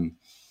time,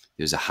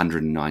 there was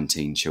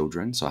 119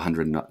 children. So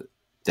 100,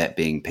 that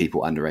being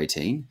people under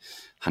 18,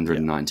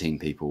 119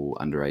 people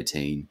under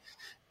 18.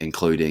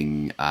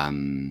 including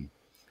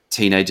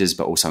teenagers,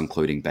 but also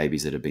including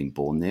babies that have been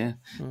born there.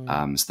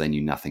 So they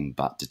knew nothing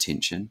but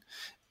detention.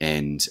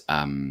 And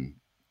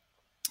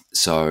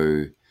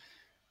so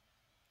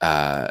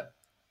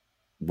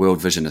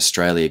World Vision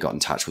Australia got in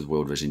touch with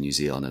World Vision New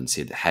Zealand and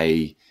said,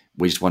 hey,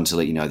 we just wanted to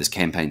let you know this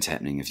campaign's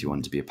happening if you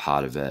wanted to be a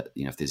part of it,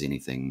 if there's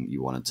anything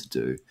you wanted to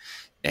do.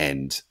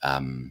 And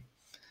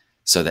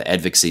so the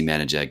advocacy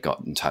manager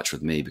got in touch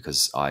with me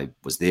because I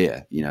was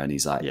there, and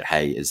he's like,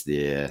 hey, is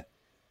there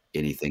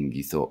anything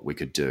you thought we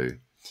could do?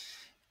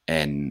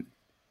 And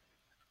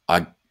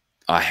I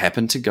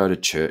happened to go to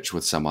church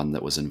with someone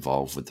that was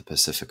involved with the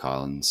Pacific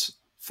Islands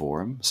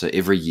Forum. So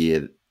every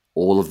year,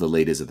 all of the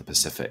leaders of the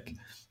Pacific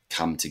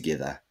come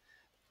together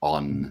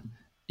on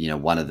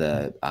one of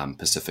the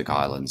Pacific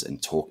Islands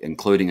and talk,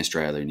 including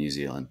Australia and New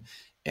Zealand,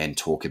 and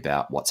talk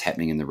about what's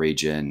happening in the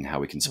region,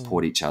 how we can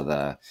support each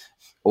other,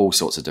 all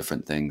sorts of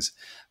different things.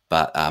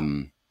 But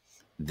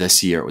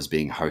this year it was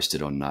being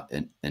hosted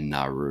in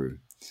Nauru.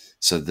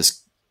 So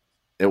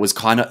it was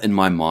kind of in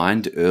my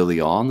mind early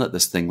on that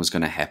this thing was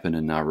going to happen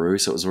in Nauru.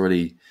 So it was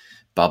already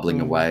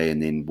bubbling away.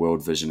 And then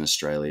World Vision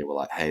Australia were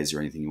like, hey, is there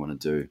anything you want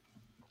to do?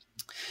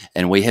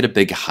 And we had a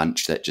big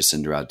hunch that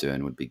Jacinda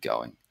Ardern would be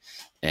going.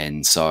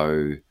 And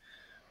so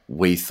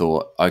we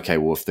thought, okay,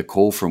 well, if the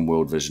call from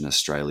World Vision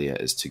Australia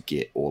is to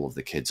get all of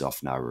the kids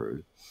off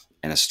Nauru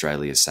and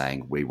Australia is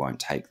saying we won't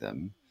take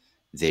them,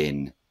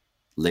 then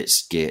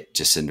let's get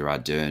Jacinda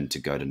Ardern to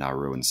go to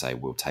Nauru and say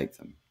we'll take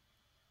them.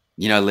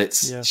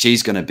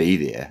 She's going to be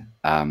there.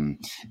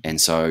 And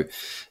so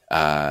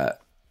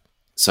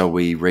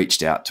we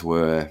reached out to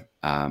her,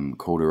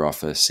 called her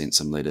office, sent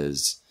some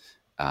letters,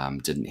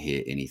 didn't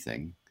hear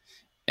anything.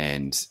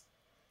 And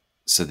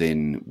so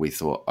then we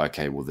thought,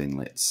 okay, well then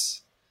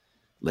let's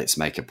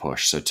make a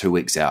push. So 2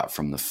 weeks out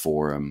from the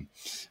forum,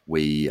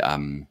 we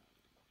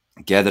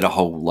gathered a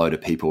whole load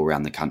of people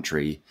around the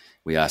country.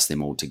 We asked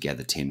them all to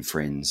gather 10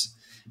 friends.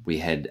 We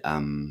had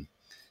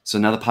so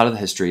another part of the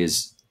history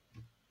is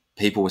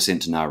people were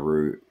sent to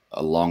Nauru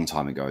a long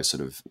time ago,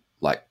 sort of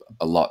like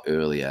a lot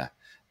earlier.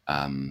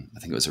 I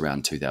think it was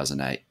around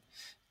 2008.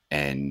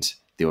 And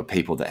there were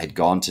people that had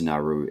gone to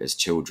Nauru as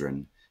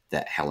children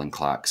that Helen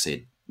Clark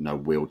said, no,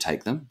 we'll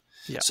take them.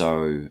 Yeah.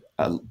 So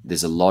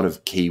there's a lot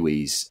of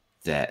Kiwis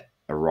that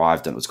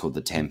arrived on what's called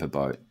the Tampa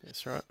boat.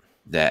 That's right.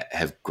 That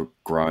have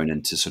grown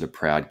into sort of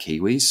proud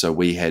Kiwis. So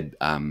we had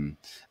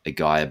a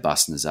guy,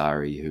 Abbas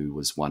Nazari, who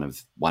was one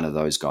of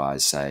those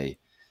guys say,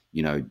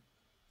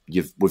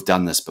 we've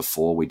done this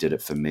before. We did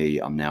it for me.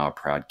 I'm now a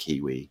proud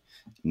Kiwi.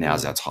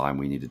 Now's our time.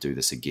 We need to do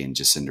this again.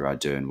 Jacinda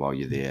Ardern while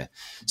you're there.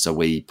 So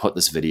we put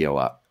this video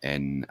up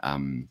and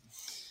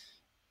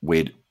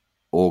we'd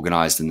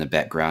organized in the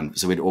background.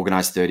 So we'd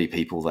organized 30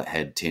 people that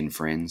had 10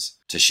 friends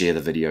to share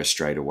the video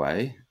straight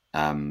away.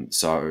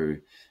 So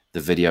the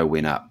video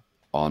went up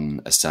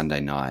on a Sunday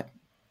night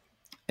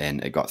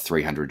and it got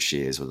 300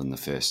 shares within the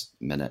first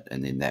minute.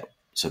 And then that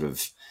sort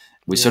of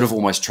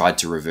almost tried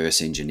to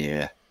reverse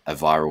engineer a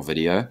viral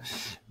video.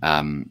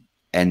 And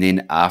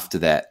then after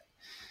that,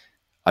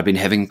 I'd been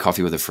having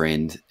coffee with a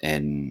friend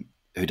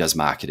who does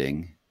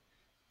marketing,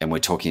 and we're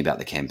talking about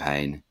the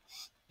campaign,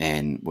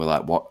 and we're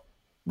like,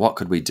 what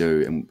could we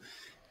do? And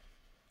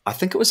I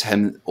think it was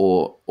him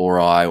or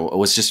I, or it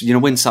was just,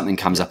 when something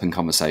comes up in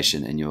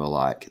conversation and you're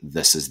like,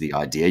 this is the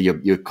idea,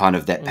 you're kind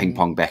of that ping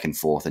pong back and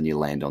forth and you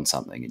land on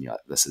something and you're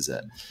like, this is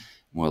it. And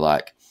we're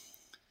like,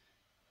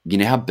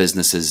 how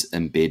businesses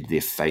embed their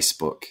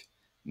Facebook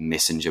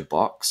Messenger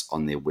box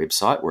on their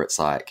website where it's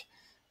like,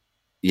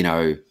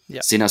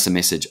 send us a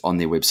message on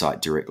their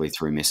website directly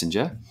through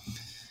Messenger.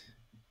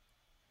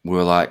 We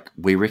were like,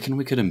 we reckon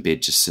we could embed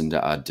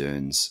Jacinda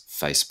Ardern's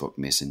Facebook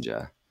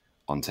Messenger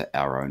onto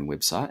our own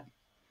website.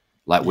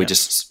 Like we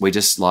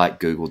just like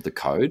Googled the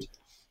code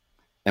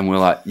and we're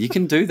like, you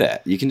can do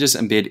that. You can just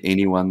embed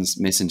anyone's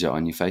Messenger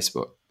on your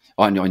Facebook,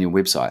 on your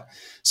website.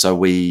 So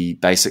we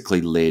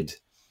basically led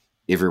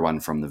everyone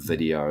from the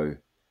video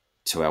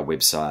to our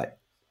website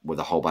with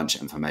a whole bunch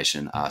of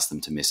information, asked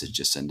them to message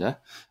Jacinda.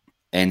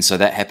 And so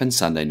that happened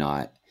Sunday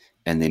night.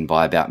 And then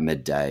by about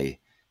midday,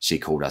 she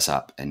called us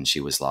up and she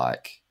was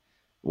like,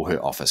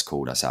 her office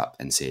called us up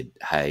and said,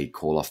 hey,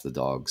 call off the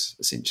dogs,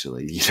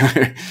 essentially,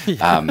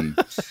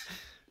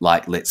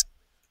 like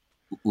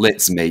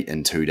let's meet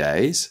in 2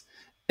 days.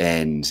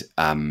 And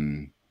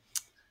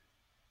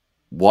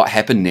what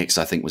happened next,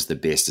 I think, was the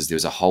best, is there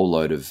was a whole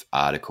load of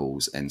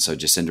articles. And so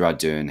Jacinda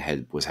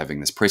Ardern was having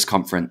this press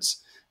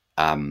conference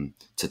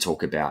to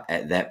talk about,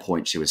 at that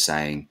point, she was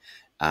saying,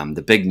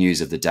 the big news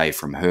of the day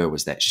from her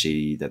was that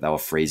they were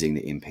freezing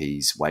the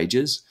MPs'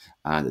 wages,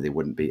 that there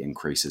wouldn't be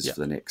increases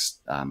for the next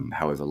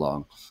however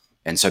long.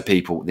 And so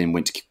people then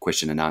went to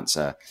question and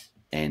answer,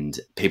 and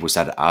people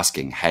started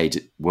asking, hey,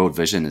 World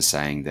Vision is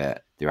saying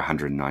that there are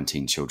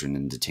 119 children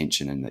in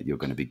detention and that you're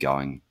going to be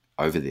going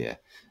over there.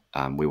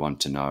 We want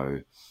to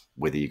know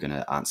whether you're going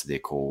to answer their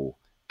call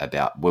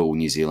about, will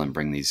New Zealand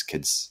bring these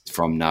kids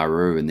from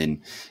Nauru? And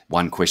then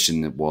one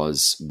question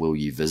was, will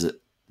you visit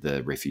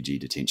the refugee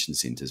detention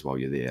centres while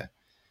you're there?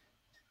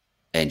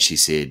 And she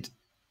said,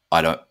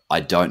 I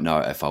don't know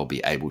if I'll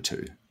be able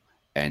to.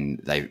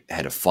 And they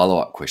had a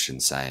follow-up question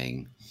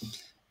saying,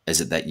 is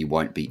it that you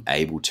won't be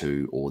able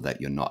to or that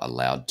you're not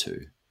allowed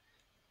to?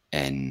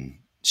 And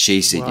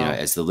she said, Wow.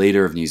 as the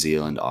leader of New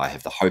Zealand, I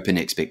have the hope and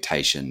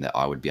expectation that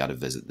I would be able to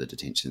visit the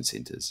detention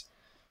centres.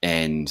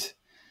 And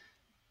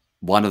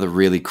one of the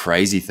really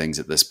crazy things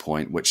at this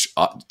point, which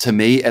to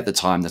me at the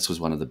time, this was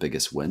one of the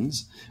biggest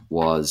wins,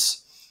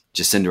 was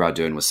Jacinda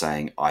Ardern was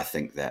saying, I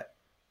think that,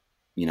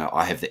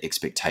 I have the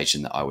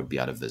expectation that I would be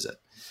able to visit.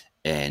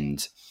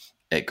 And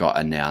it got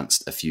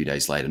announced a few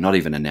days later, not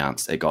even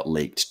announced, it got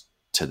leaked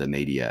to the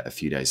media a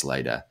few days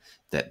later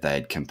that they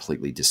had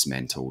completely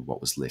dismantled what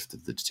was left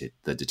of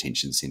the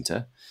detention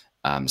centre.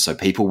 So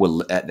people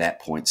were at that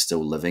point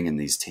still living in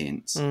these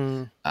tents,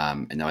 and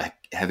they were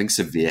having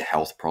severe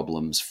health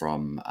problems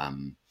from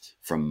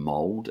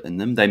mold in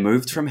them. They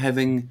moved from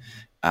having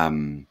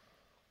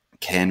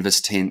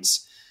canvas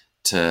tents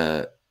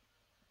to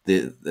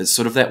the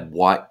sort of that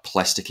white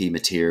plasticky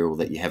material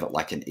that you have at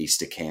like an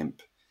Easter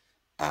camp,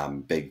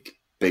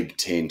 big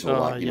tent,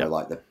 or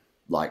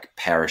like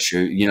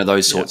parachute,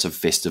 those sorts of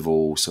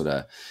festival sort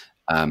of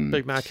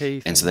big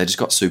marquee. And so they just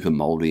got super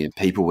moldy, and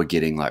people were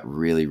getting like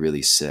really,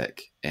 really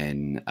sick.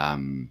 And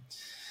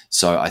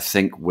so I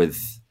think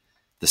with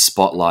the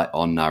spotlight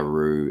on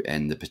Nauru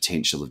and the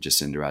potential of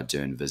Jacinda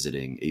Ardern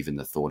visiting, even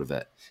the thought of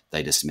it,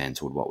 they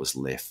dismantled what was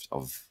left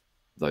of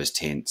those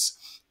tents.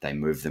 They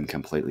moved them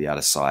completely out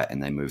of sight,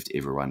 and they moved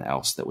everyone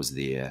else that was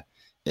there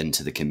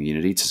into the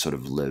community to sort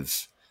of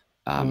live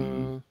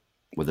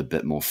with a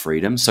bit more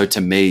freedom. So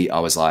to me, I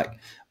was like,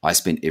 I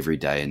spent every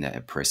day in that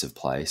oppressive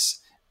place,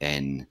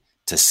 and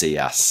to see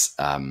us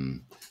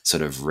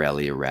sort of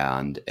rally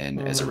around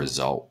and as a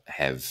result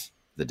have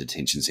the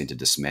detention centre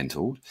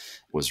dismantled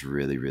was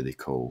really, really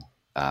cool.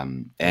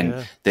 The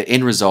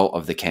end result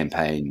of the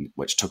campaign,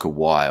 which took a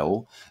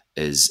while,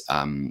 is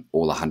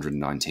all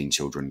 119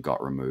 children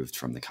got removed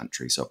from the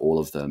country. So all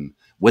of them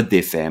with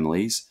their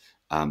families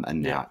are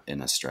now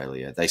in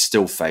Australia. They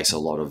still face a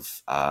lot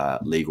of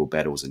legal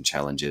battles and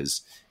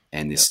challenges,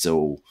 and there's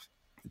still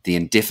the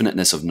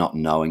indefiniteness of not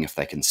knowing if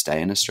they can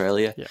stay in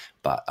Australia,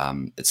 but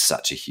it's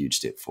such a huge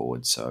step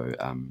forward. So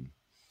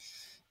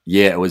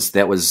it was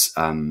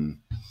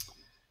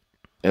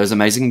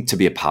amazing to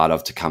be a part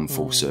of, to come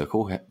full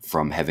circle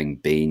from having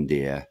been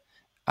there,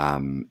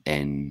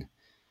 and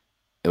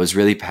it was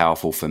really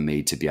powerful for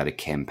me to be able to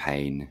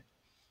campaign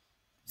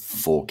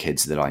for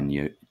kids that I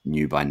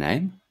knew by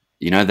name,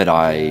 that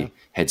I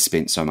had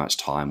spent so much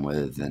time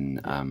with,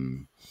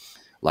 and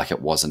like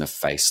it wasn't a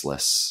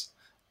faceless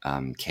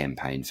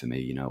campaign for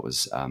me. It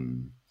was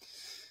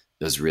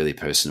really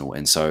personal.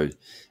 And so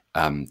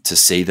to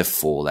see the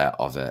fallout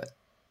of it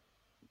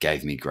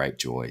gave me great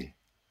joy.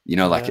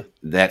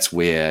 That's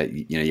where,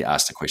 you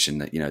asked a question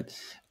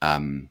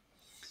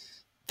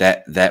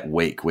that, that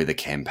week where the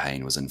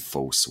campaign was in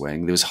full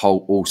swing, there was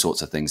all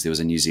sorts of things. There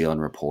was a New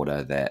Zealand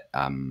reporter that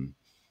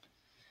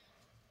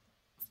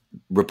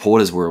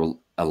reporters were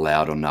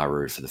allowed on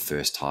Nauru for the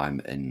first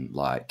time in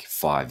like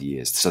 5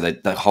 years. So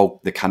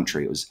the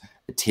country, it was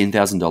a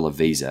 $10,000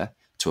 visa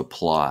to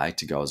apply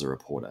to go as a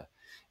reporter.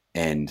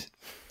 And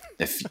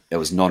if it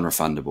was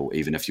non-refundable,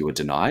 even if you were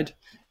denied,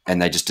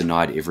 and they just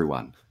denied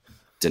everyone,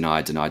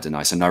 denied.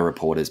 So no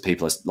reporters,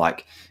 people are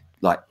like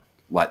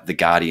the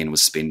Guardian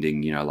was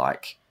spending,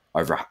 like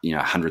over,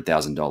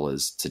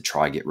 $100,000 to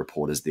try get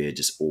reporters there,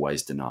 just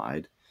always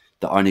denied.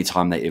 The only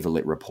time they ever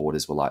let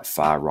reporters were like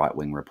far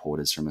right-wing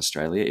reporters from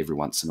Australia every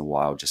once in a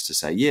while, just to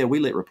say, yeah, we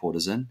let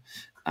reporters in,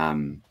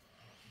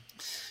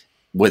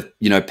 with,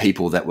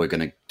 people that were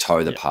going to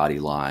toe the party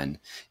line.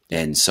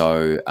 And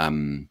so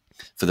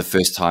for the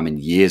first time in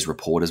years,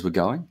 reporters were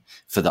going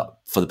for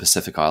the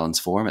Pacific Islands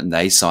Forum, and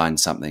they signed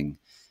something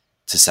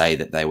to say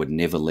that they would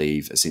never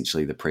leave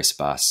essentially the press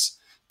bus.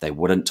 They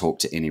wouldn't talk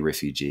to any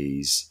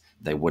refugees.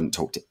 They wouldn't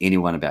talk to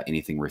anyone about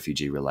anything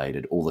refugee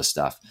related, all this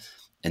stuff.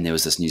 And there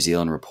was this New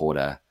Zealand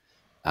reporter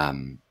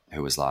who'd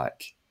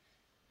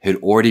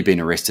already been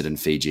arrested in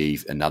Fiji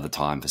another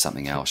time for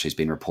something else. She's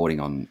been reporting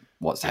on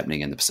what's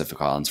happening in the Pacific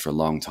Islands for a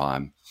long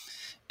time.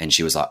 And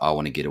she was like, I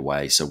want to get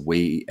away. So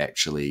we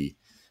actually,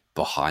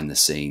 behind the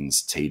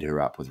scenes, teed her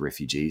up with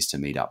refugees to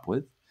meet up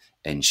with.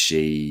 And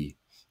she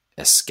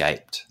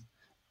escaped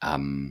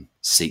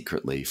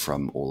secretly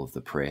from all of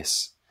the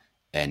press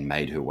and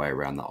made her way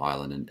around the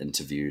island and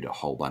interviewed a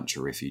whole bunch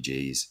of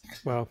refugees.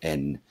 Wow.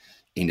 And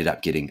ended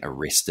up getting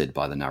arrested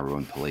by the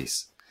Nauruan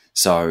police.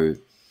 So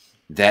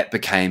that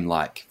became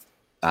like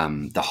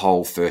the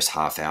whole first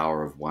half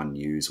hour of One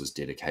News was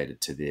dedicated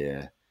to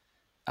their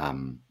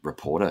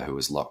reporter who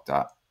was locked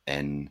up,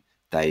 and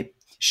they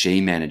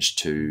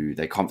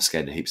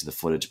confiscated heaps of the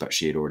footage, but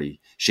she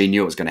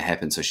knew it was going to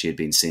happen, so she had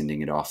been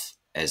sending it off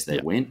as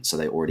they went, so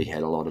they already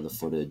had a lot of the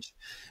footage.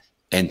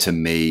 And to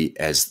me,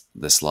 as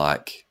this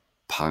like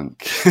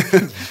punk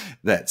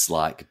that's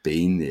like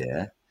been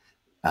there,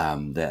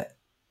 that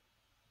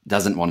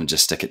doesn't want to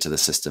just stick it to the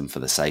system for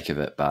the sake of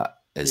it, but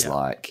is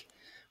like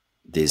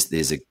there's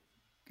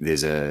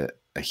a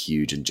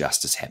huge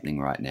injustice happening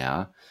right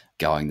now.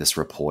 This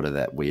reporter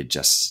that we had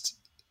just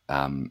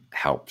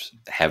helped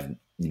have,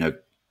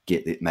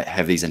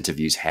 have these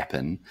interviews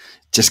happen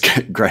just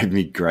gave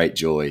me great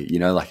joy,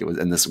 like it was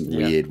in this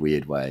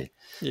weird way.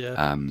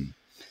 Yeah.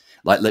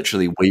 Like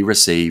literally we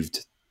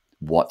received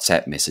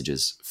WhatsApp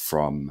messages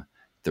from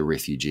the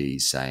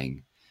refugees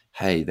saying,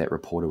 hey, that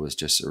reporter was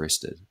just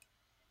arrested.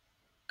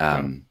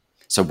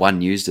 So One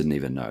News didn't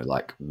even know.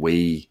 Like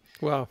we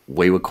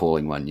were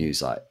calling One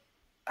News like,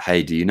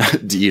 hey, do you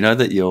know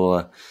that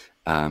your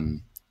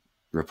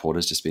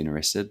reporter's just been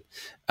arrested?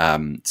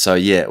 So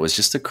yeah, it was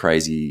just a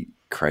crazy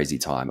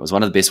time. It was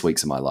one of the best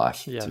weeks of my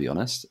life, to be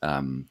honest.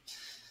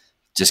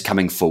 Just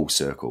coming full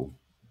circle.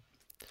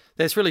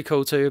 That's really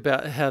cool too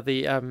about how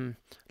the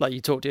like you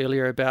talked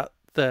earlier about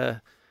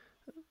the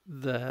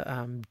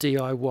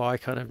DIY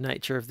kind of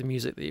nature of the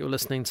music that you're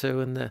listening to,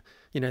 and the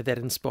that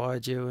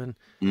inspired you,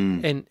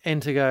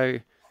 and to go,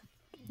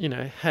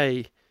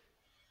 hey,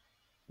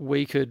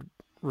 we could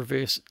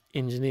reverse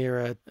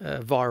engineer a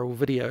viral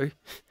video,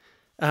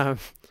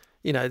 let's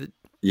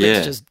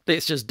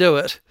just do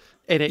it,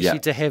 and actually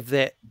to have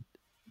that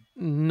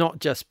not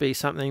just be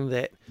something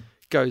that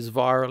goes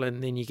viral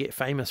and then you get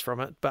famous from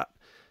it, but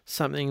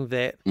something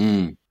that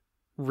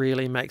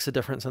really makes a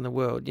difference in the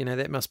world.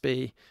 That must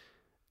be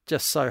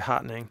just so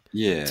heartening.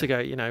 Yeah. To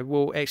go,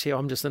 well, actually,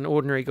 I'm just an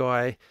ordinary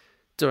guy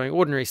doing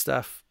ordinary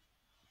stuff,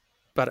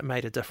 but it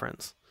made a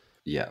difference.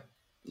 Yeah.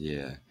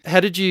 Yeah. How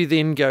did you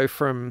then go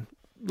from,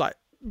 like,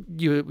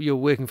 you're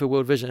working for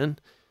World Vision,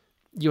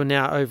 you're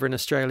now over in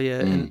Australia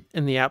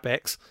in the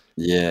Outbacks.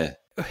 Yeah.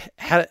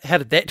 How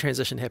did that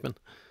transition happen?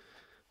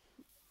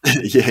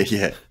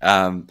 Yeah.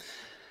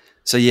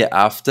 So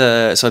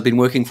I'd been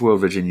working for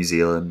World Vision New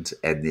Zealand,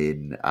 and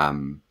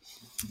then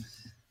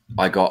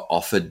I got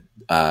offered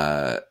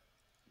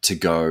to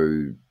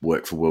go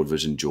work for World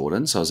Vision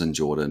Jordan. So I was in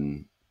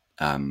Jordan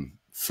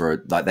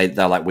for like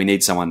they're like, we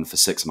need someone for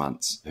 6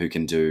 months who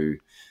can do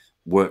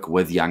work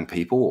with young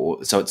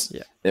people.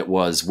 It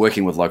was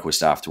working with local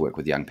staff to work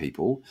with young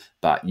people,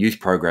 but youth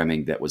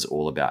programming that was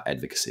all about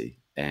advocacy.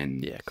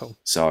 And cool.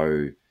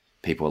 So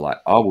people were like,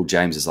 oh, well,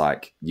 James is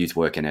like youth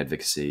work and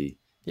advocacy.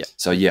 Yeah.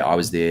 So I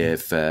was there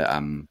for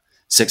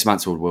 6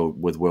 months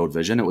with World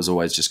Vision. It was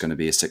always just going to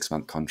be a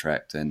 6-month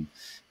contract. And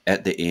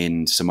at the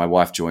end, so my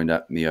wife joined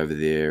me over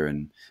there,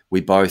 and we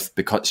both,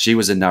 because she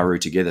was in Nauru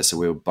together, so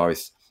we were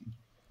both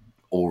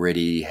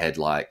already had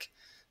like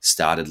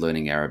started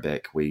learning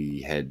Arabic.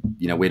 We had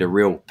a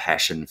real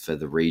passion for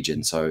the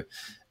region. So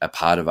a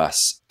part of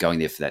us going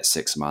there for that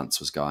 6 months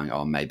was going,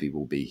 oh, maybe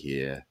we'll be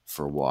here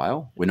for a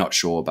while. We're not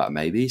sure, but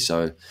maybe.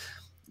 So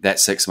that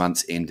 6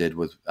 months ended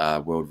with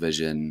World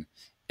Vision,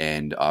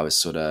 and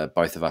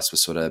both of us were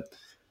sort of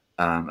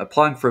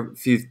applying for a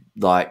few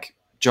like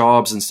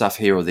jobs and stuff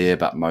here or there,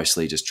 but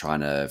mostly just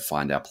trying to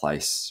find our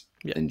place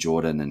in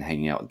Jordan and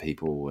hanging out with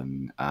people,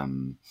 and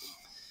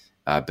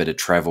a bit of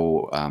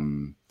travel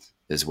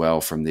as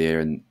well from there.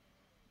 And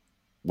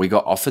we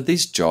got offered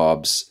these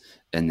jobs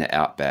in the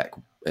outback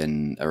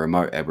in a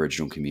remote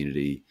Aboriginal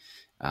community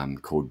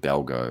called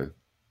Belgo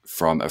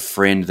from a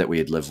friend that we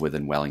had lived with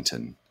in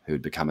Wellington, who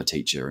had become a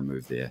teacher and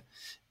moved there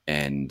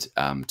and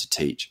to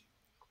teach.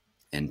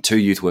 And 2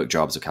 youth work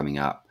jobs are coming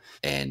up,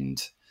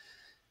 and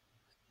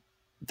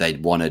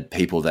they'd wanted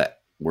people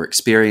that were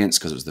experienced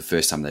because it was the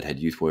first time they'd had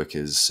youth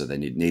workers. So they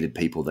needed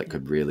people that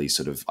could really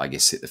sort of, I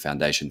guess, set the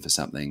foundation for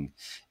something.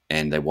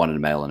 And they wanted a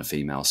male and a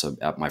female. So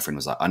my friend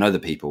was like, I know the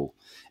people.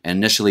 And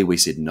initially we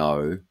said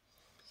no.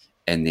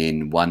 And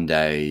then one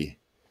day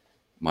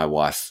my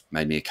wife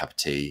made me a cup of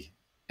tea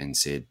and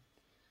said,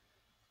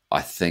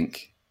 I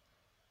think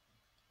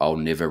I'll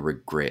never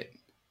regret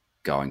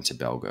going to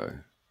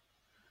Belgo,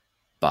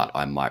 but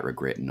I might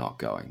regret not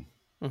going.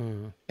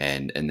 Mm.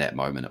 And in that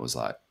moment, it was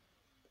like,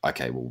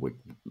 okay, well,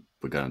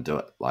 we're going to do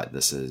it. Like,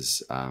 this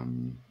is,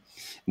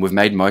 we've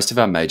made most of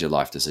our major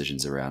life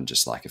decisions around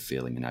just like a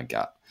feeling in our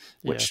gut,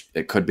 which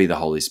it could be the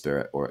Holy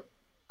Spirit, or it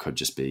could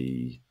just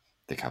be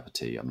the cup of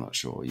tea. I'm not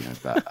sure,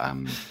 but,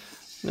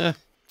 yeah,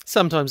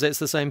 sometimes that's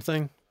the same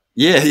thing.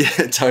 Yeah,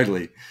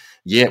 totally.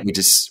 Yeah.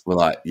 We're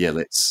like, yeah,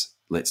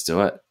 let's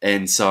do it.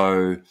 And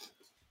so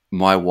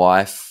my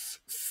wife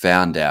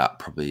found out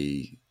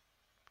probably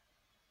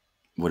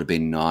would have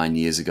been 9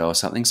 years ago or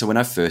something. So when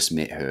I first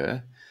met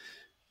her,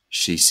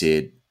 she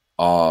said,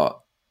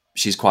 oh,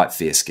 she's quite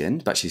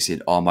fair-skinned, but she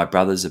said, oh, my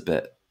brother's a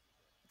bit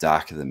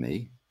darker than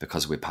me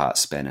because we're part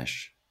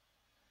Spanish.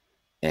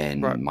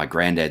 And my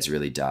granddad's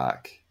really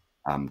dark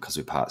because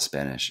we're part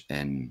Spanish.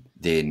 And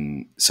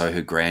then, so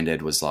her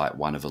granddad was like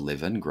one of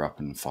 11, grew up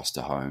in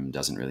foster home,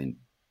 doesn't really,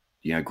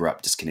 grew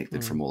up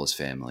disconnected from all his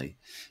family.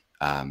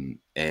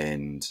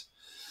 And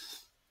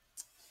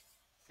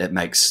it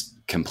makes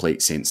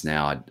complete sense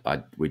now.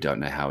 We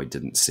don't know how he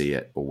didn't see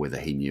it or whether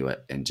he knew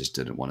it and just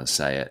didn't want to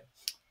say it.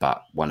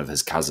 But one of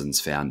his cousins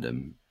found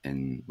him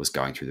and was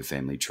going through the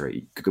family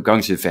tree.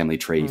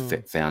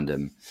 Found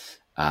him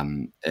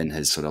in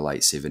his sort of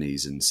late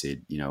 70s and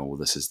said, well,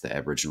 this is the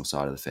Aboriginal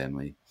side of the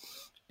family.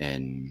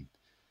 And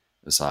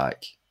it was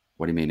like,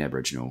 what do you mean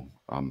Aboriginal?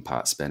 I'm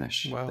part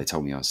Spanish. Wow. They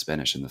told me I was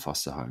Spanish in the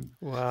foster home.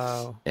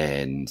 Wow.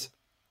 And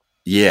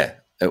yeah,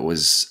 it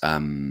was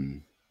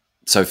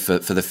so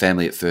for the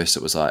family at first,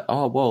 it was like,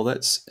 oh well,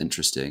 that's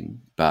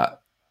interesting.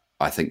 But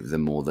I think the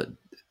more that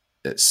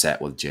it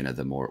sat with Jenna,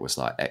 the more it was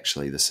like,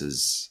 actually, this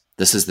is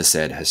the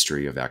sad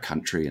history of our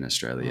country in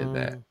Australia,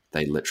 that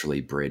they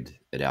literally bred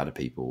it out of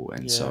people.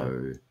 And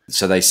so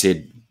they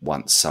said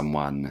once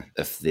someone,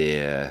 if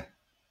their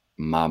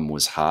mum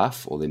was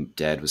half or their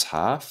dad was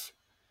half,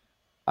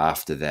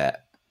 after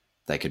that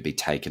they could be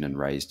taken and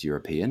raised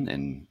European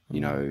and,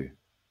 you know,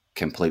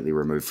 completely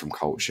removed from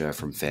culture,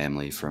 from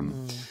family,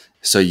 from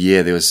so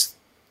yeah, there's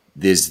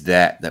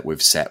that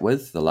we've sat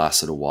with the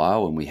last little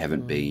while, and we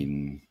haven't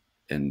been,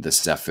 and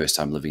this is our first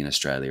time living in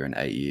Australia in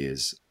 8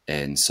 years.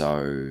 And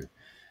so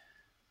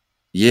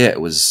yeah,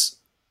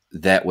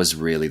 that was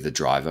really the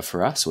driver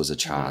for us, was a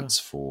chance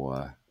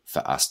for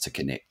us to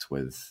connect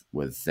with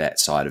that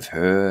side of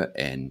her,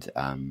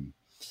 and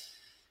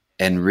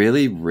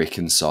really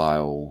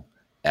reconcile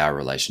our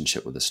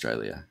relationship with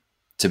Australia.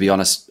 To be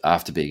honest,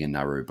 after being in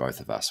Nauru, both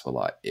of us were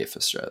like, F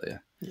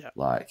Australia. Yeah.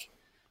 Like,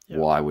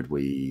 why would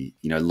we,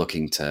 you know,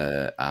 looking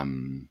to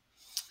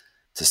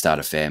start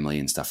a family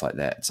and stuff like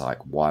that. It's like,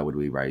 why would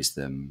we raise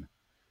them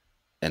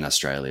in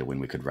Australia when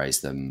we could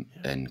raise them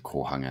in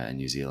Kohanga in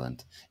New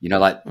Zealand? You know,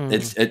 like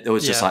it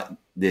was just like,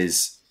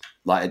 there's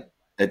like,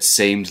 it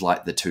seemed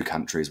like the two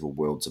countries were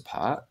worlds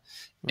apart.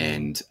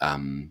 And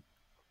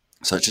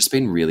so it's just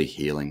been really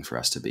healing for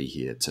us to be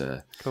here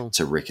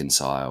to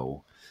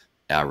reconcile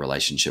our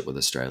relationship with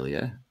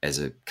Australia as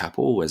a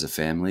couple, as a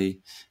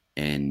family,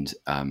 and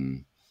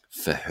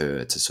for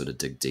her to sort of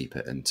dig deeper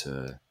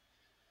into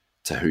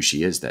who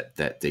she is,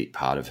 that deep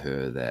part of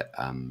her that,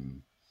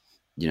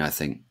 you know, I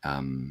think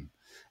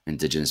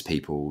Indigenous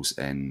peoples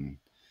and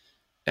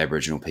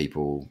Aboriginal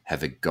people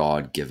have a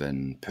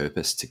God-given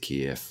purpose to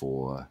care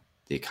for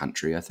their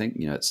country. I think,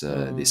 you know, it's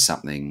there's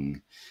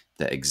something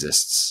that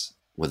exists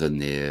within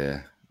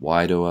their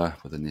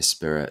wairua, within their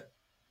spirit,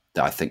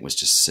 that I think was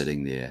just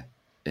sitting there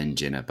in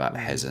Jenna, but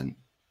hasn't,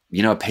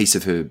 you know, a piece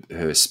of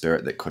her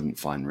spirit that couldn't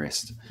find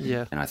rest.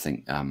 Yeah. And I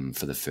think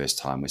for the first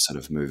time we're sort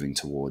of moving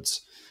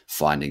towards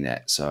finding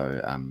that.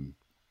 So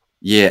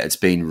yeah, it's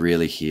been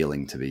really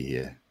healing to be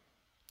here.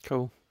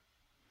 Cool.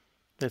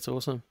 That's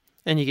awesome.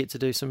 And you get to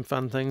do some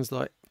fun things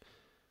like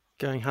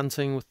going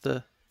hunting with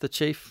the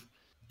chief.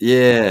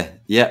 Yeah.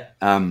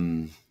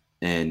 And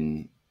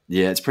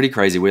yeah, it's pretty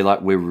crazy.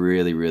 We're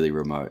really, really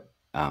remote.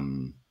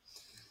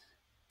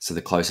 So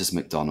the closest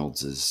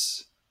McDonald's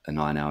is a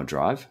 9-hour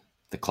drive.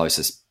 The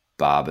closest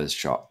barber's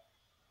shop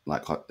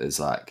is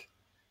like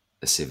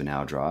a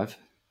 7-hour drive.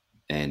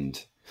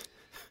 And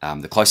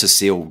the closest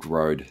sealed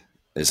road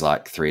is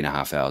like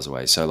 3.5 hours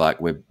away. So like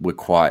we're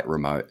quite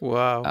remote.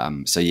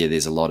 Wow. So yeah,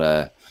 there's a lot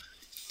of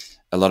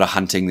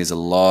hunting. There's a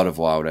lot of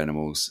wild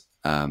animals.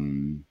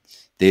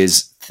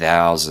 There's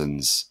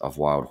thousands of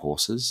wild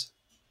horses.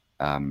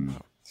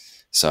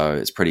 So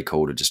it's pretty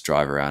cool to just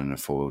drive around in a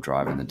 4-wheel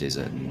drive in the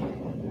desert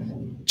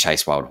and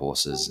chase wild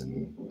horses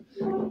and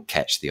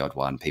catch the odd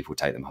one. People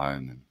take them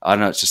home. And I don't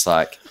know. It's just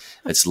like,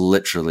 it's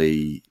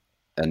literally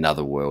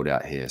another world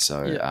out here.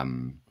 So,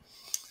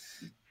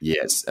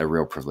 yeah, it's a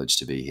real privilege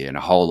to be here and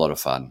a whole lot of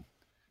fun.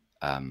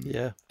 And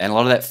a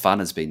lot of that fun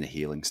has been the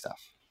healing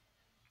stuff.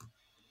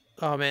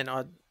 Oh man,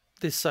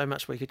 there's so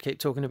much we could keep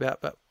talking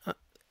about, but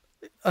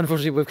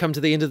unfortunately we've come to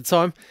the end of the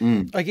time.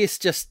 I guess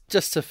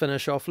just to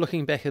finish off,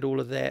 looking back at all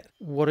of that,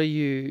 what are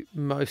you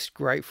most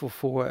grateful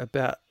for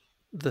about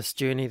this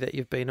journey that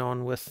you've been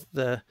on with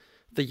the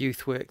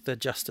youth work, the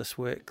justice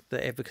work,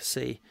 the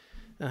advocacy?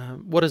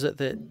 What is it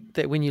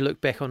that when you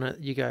look back on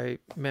it, you go,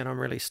 man, I'm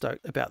really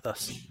stoked about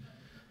this?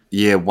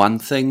 Yeah, one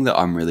thing that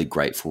I'm really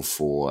grateful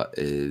for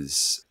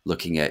is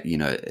looking at, you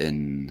know,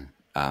 in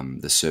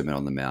the Sermon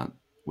on the Mount,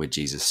 where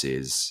Jesus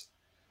says,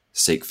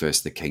 seek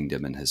first the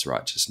kingdom and his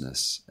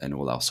righteousness, and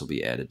all else will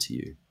be added to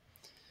you.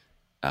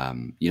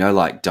 You know,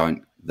 like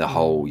don't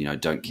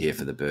care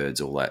for the birds,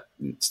 all that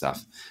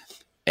stuff.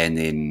 And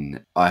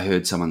then I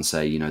heard someone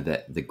say, you know,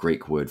 that the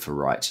Greek word for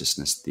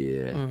righteousness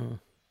there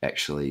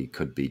actually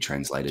could be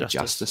translated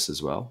justice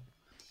as well.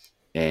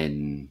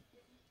 And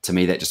to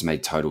me, that just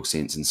made total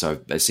sense. And so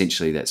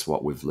essentially that's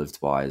what we've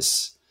lived by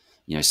is,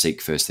 you know,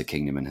 seek first the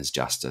kingdom and his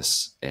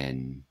justice,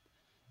 and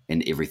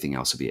everything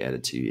else will be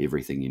added to you.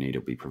 Everything you need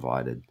will be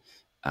provided.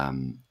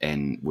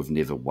 And we've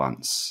never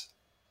once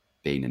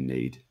been in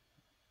need,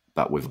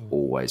 but we've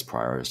always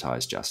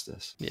prioritized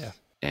justice. Yeah.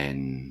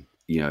 And,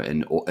 you know,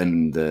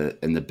 in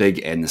the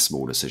big and the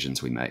small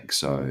decisions we make.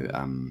 So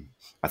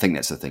I think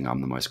that's the thing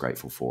I'm the most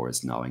grateful for,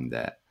 is knowing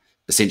that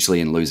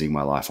essentially in losing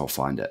my life, I'll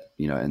find it,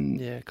 you know,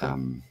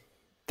 and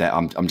that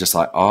I'm just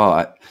like,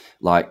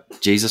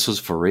 like Jesus was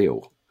for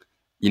real.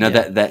 You know,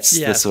 that's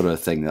the sort of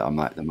thing that I'm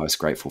like the most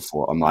grateful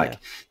for. I'm like,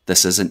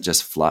 this isn't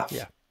just fluff.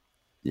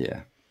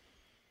 Yeah.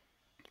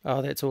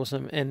 Oh, that's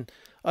awesome. And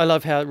I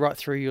love how right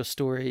through your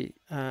story,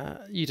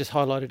 you just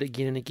highlighted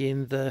again and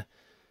again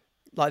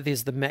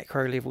there's the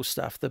macro level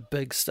stuff, the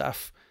big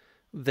stuff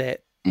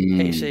that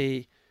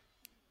actually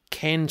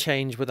can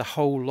change with a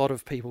whole lot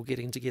of people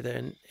getting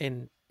together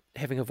and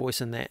having a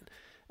voice in that.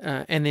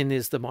 And then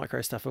there's the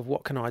micro stuff of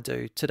what can I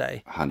do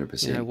today?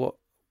 100%. You know, what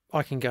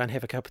I can go and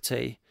have a cup of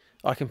tea.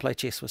 I can play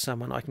chess with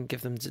someone. I can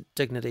give them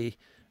dignity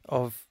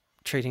of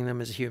treating them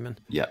as a human.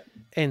 Yeah.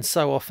 And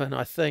so often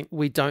I think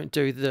we don't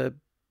do the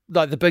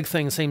big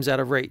thing seems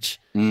out of reach.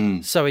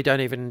 So we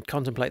don't even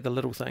contemplate the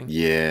little thing.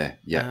 Yeah.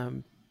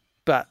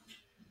 But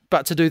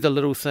to do the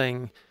little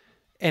thing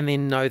and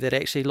then know that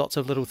actually lots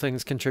of little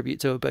things contribute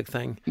to a big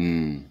thing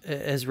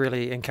is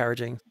really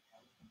encouraging.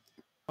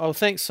 Oh,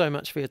 thanks so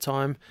much for your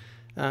time.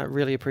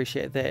 Really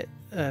appreciate that.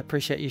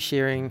 Appreciate you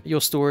sharing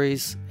your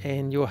stories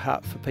and your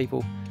heart for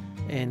people.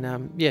 And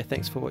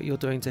thanks for what you're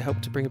doing to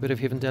help to bring a bit of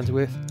heaven down to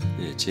earth.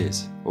 Yeah,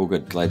 cheers. All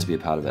good. Glad to be a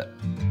part of it.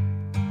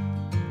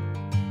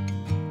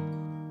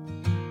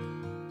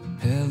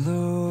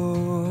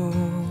 Hello,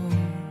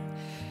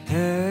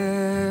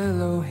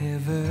 hello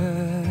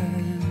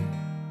heaven.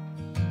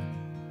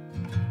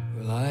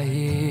 Will I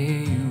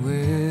hear you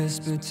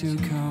whisper to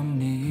come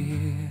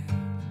near?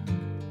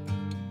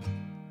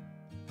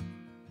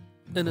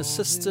 In a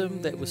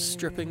system that was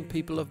stripping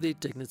people of their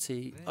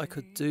dignity, I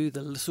could do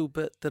the little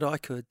bit that I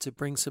could to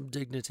bring some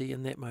dignity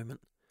in that moment.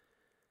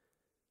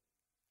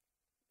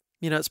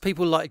 You know, it's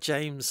people like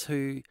James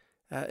who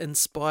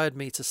inspired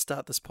me to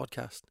start this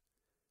podcast.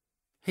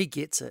 He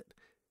gets it.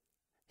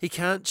 He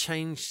can't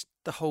change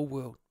the whole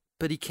world,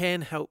 but he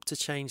can help to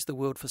change the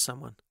world for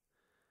someone.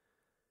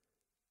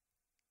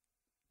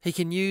 He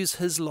can use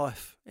his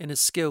life and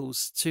his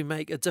skills to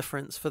make a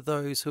difference for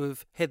those who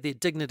have had their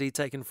dignity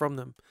taken from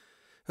them,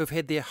 who have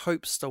had their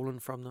hope stolen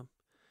from them.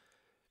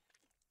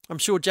 I'm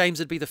sure James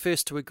would be the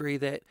first to agree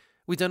that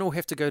we don't all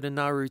have to go to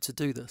Nauru to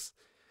do this.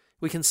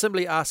 We can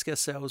simply ask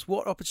ourselves,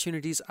 what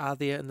opportunities are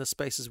there in the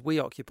spaces we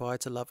occupy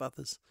to love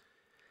others?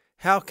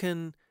 How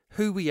can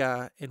who we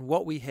are and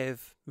what we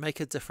have make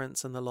a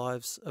difference in the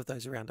lives of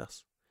those around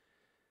us?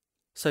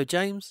 So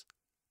James,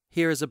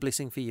 here is a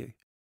blessing for you.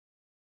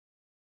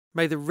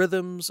 May the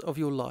rhythms of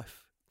your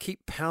life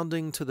keep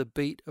pounding to the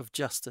beat of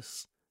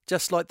justice,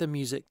 just like the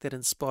music that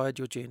inspired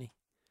your journey.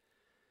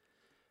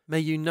 May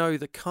you know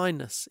the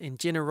kindness and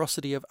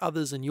generosity of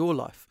others in your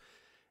life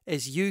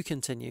as you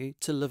continue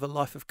to live a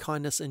life of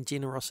kindness and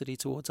generosity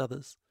towards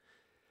others.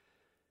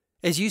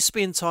 As you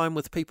spend time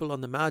with people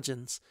on the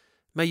margins,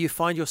 may you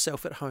find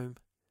yourself at home,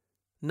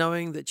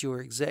 knowing that you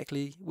are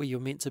exactly where you're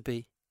meant to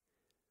be.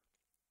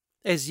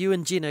 As you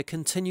and Jenna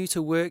continue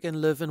to work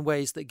and live in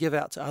ways that give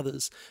out to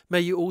others, may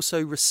you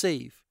also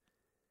receiving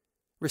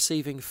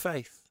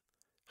faith,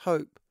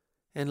 hope,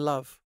 and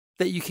love,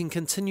 that you can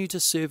continue to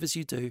serve as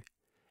you do,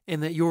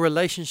 and that your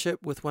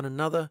relationship with one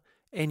another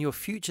and your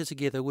future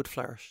together would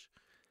flourish.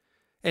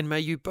 And may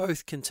you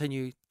both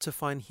continue to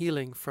find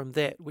healing from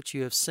that which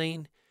you have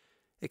seen,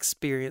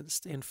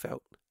 experienced, and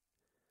felt.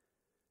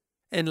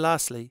 And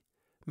lastly,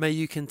 may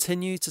you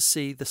continue to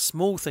see the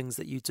small things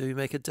that you do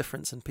make a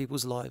difference in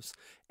people's lives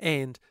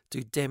and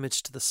do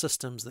damage to the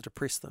systems that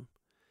oppress them.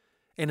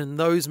 And in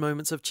those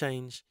moments of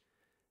change,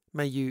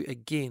 may you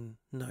again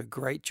know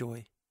great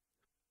joy.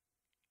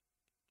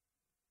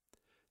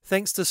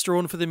 Thanks to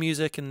Strawn for the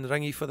music and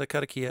Rangi for the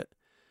karakia.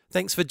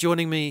 Thanks for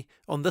joining me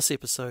on this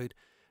episode.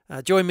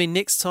 Join me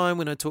next time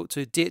when I talk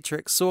to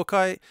Dietrich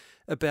Sorkai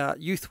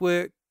about youth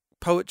work,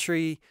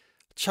 poetry,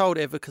 child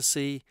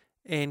advocacy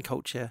and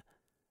culture.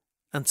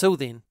 Until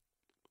then,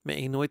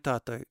 me inoi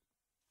tātou.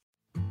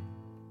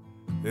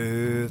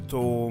 E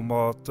tō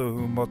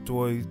mātou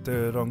matua I te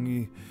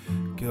rangi,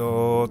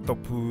 kia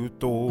tapu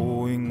tō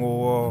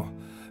ingoa,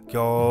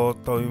 kia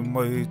tau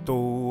mai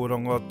tō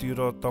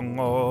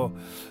rangatiratanga,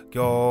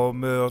 kia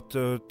mea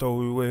te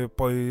tau e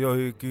pai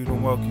ai ki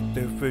runga ki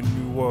te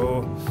whenua,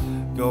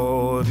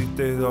 kia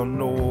rite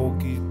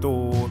anō ki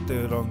tō te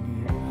rangi.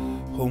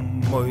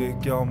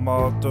 Homai kia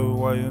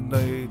mātou ai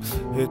nei,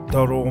 he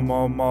taro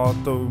mā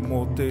mātou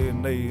mō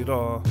tēnei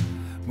rā.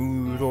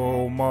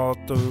 Muro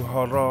mātou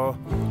hara,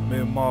 me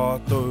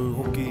mātou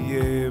hoki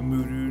e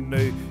muru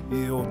nei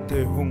I o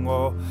te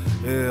hunga,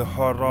 e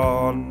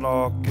hara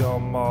ana kia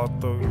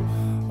mātou.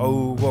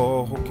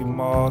 Aua hoki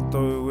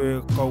mātou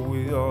e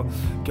kawea,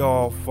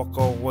 kia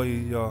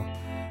whakawaia.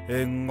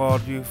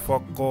 Engari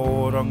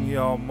whakaorangi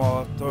a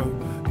mātou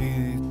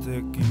I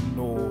te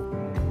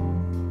kino.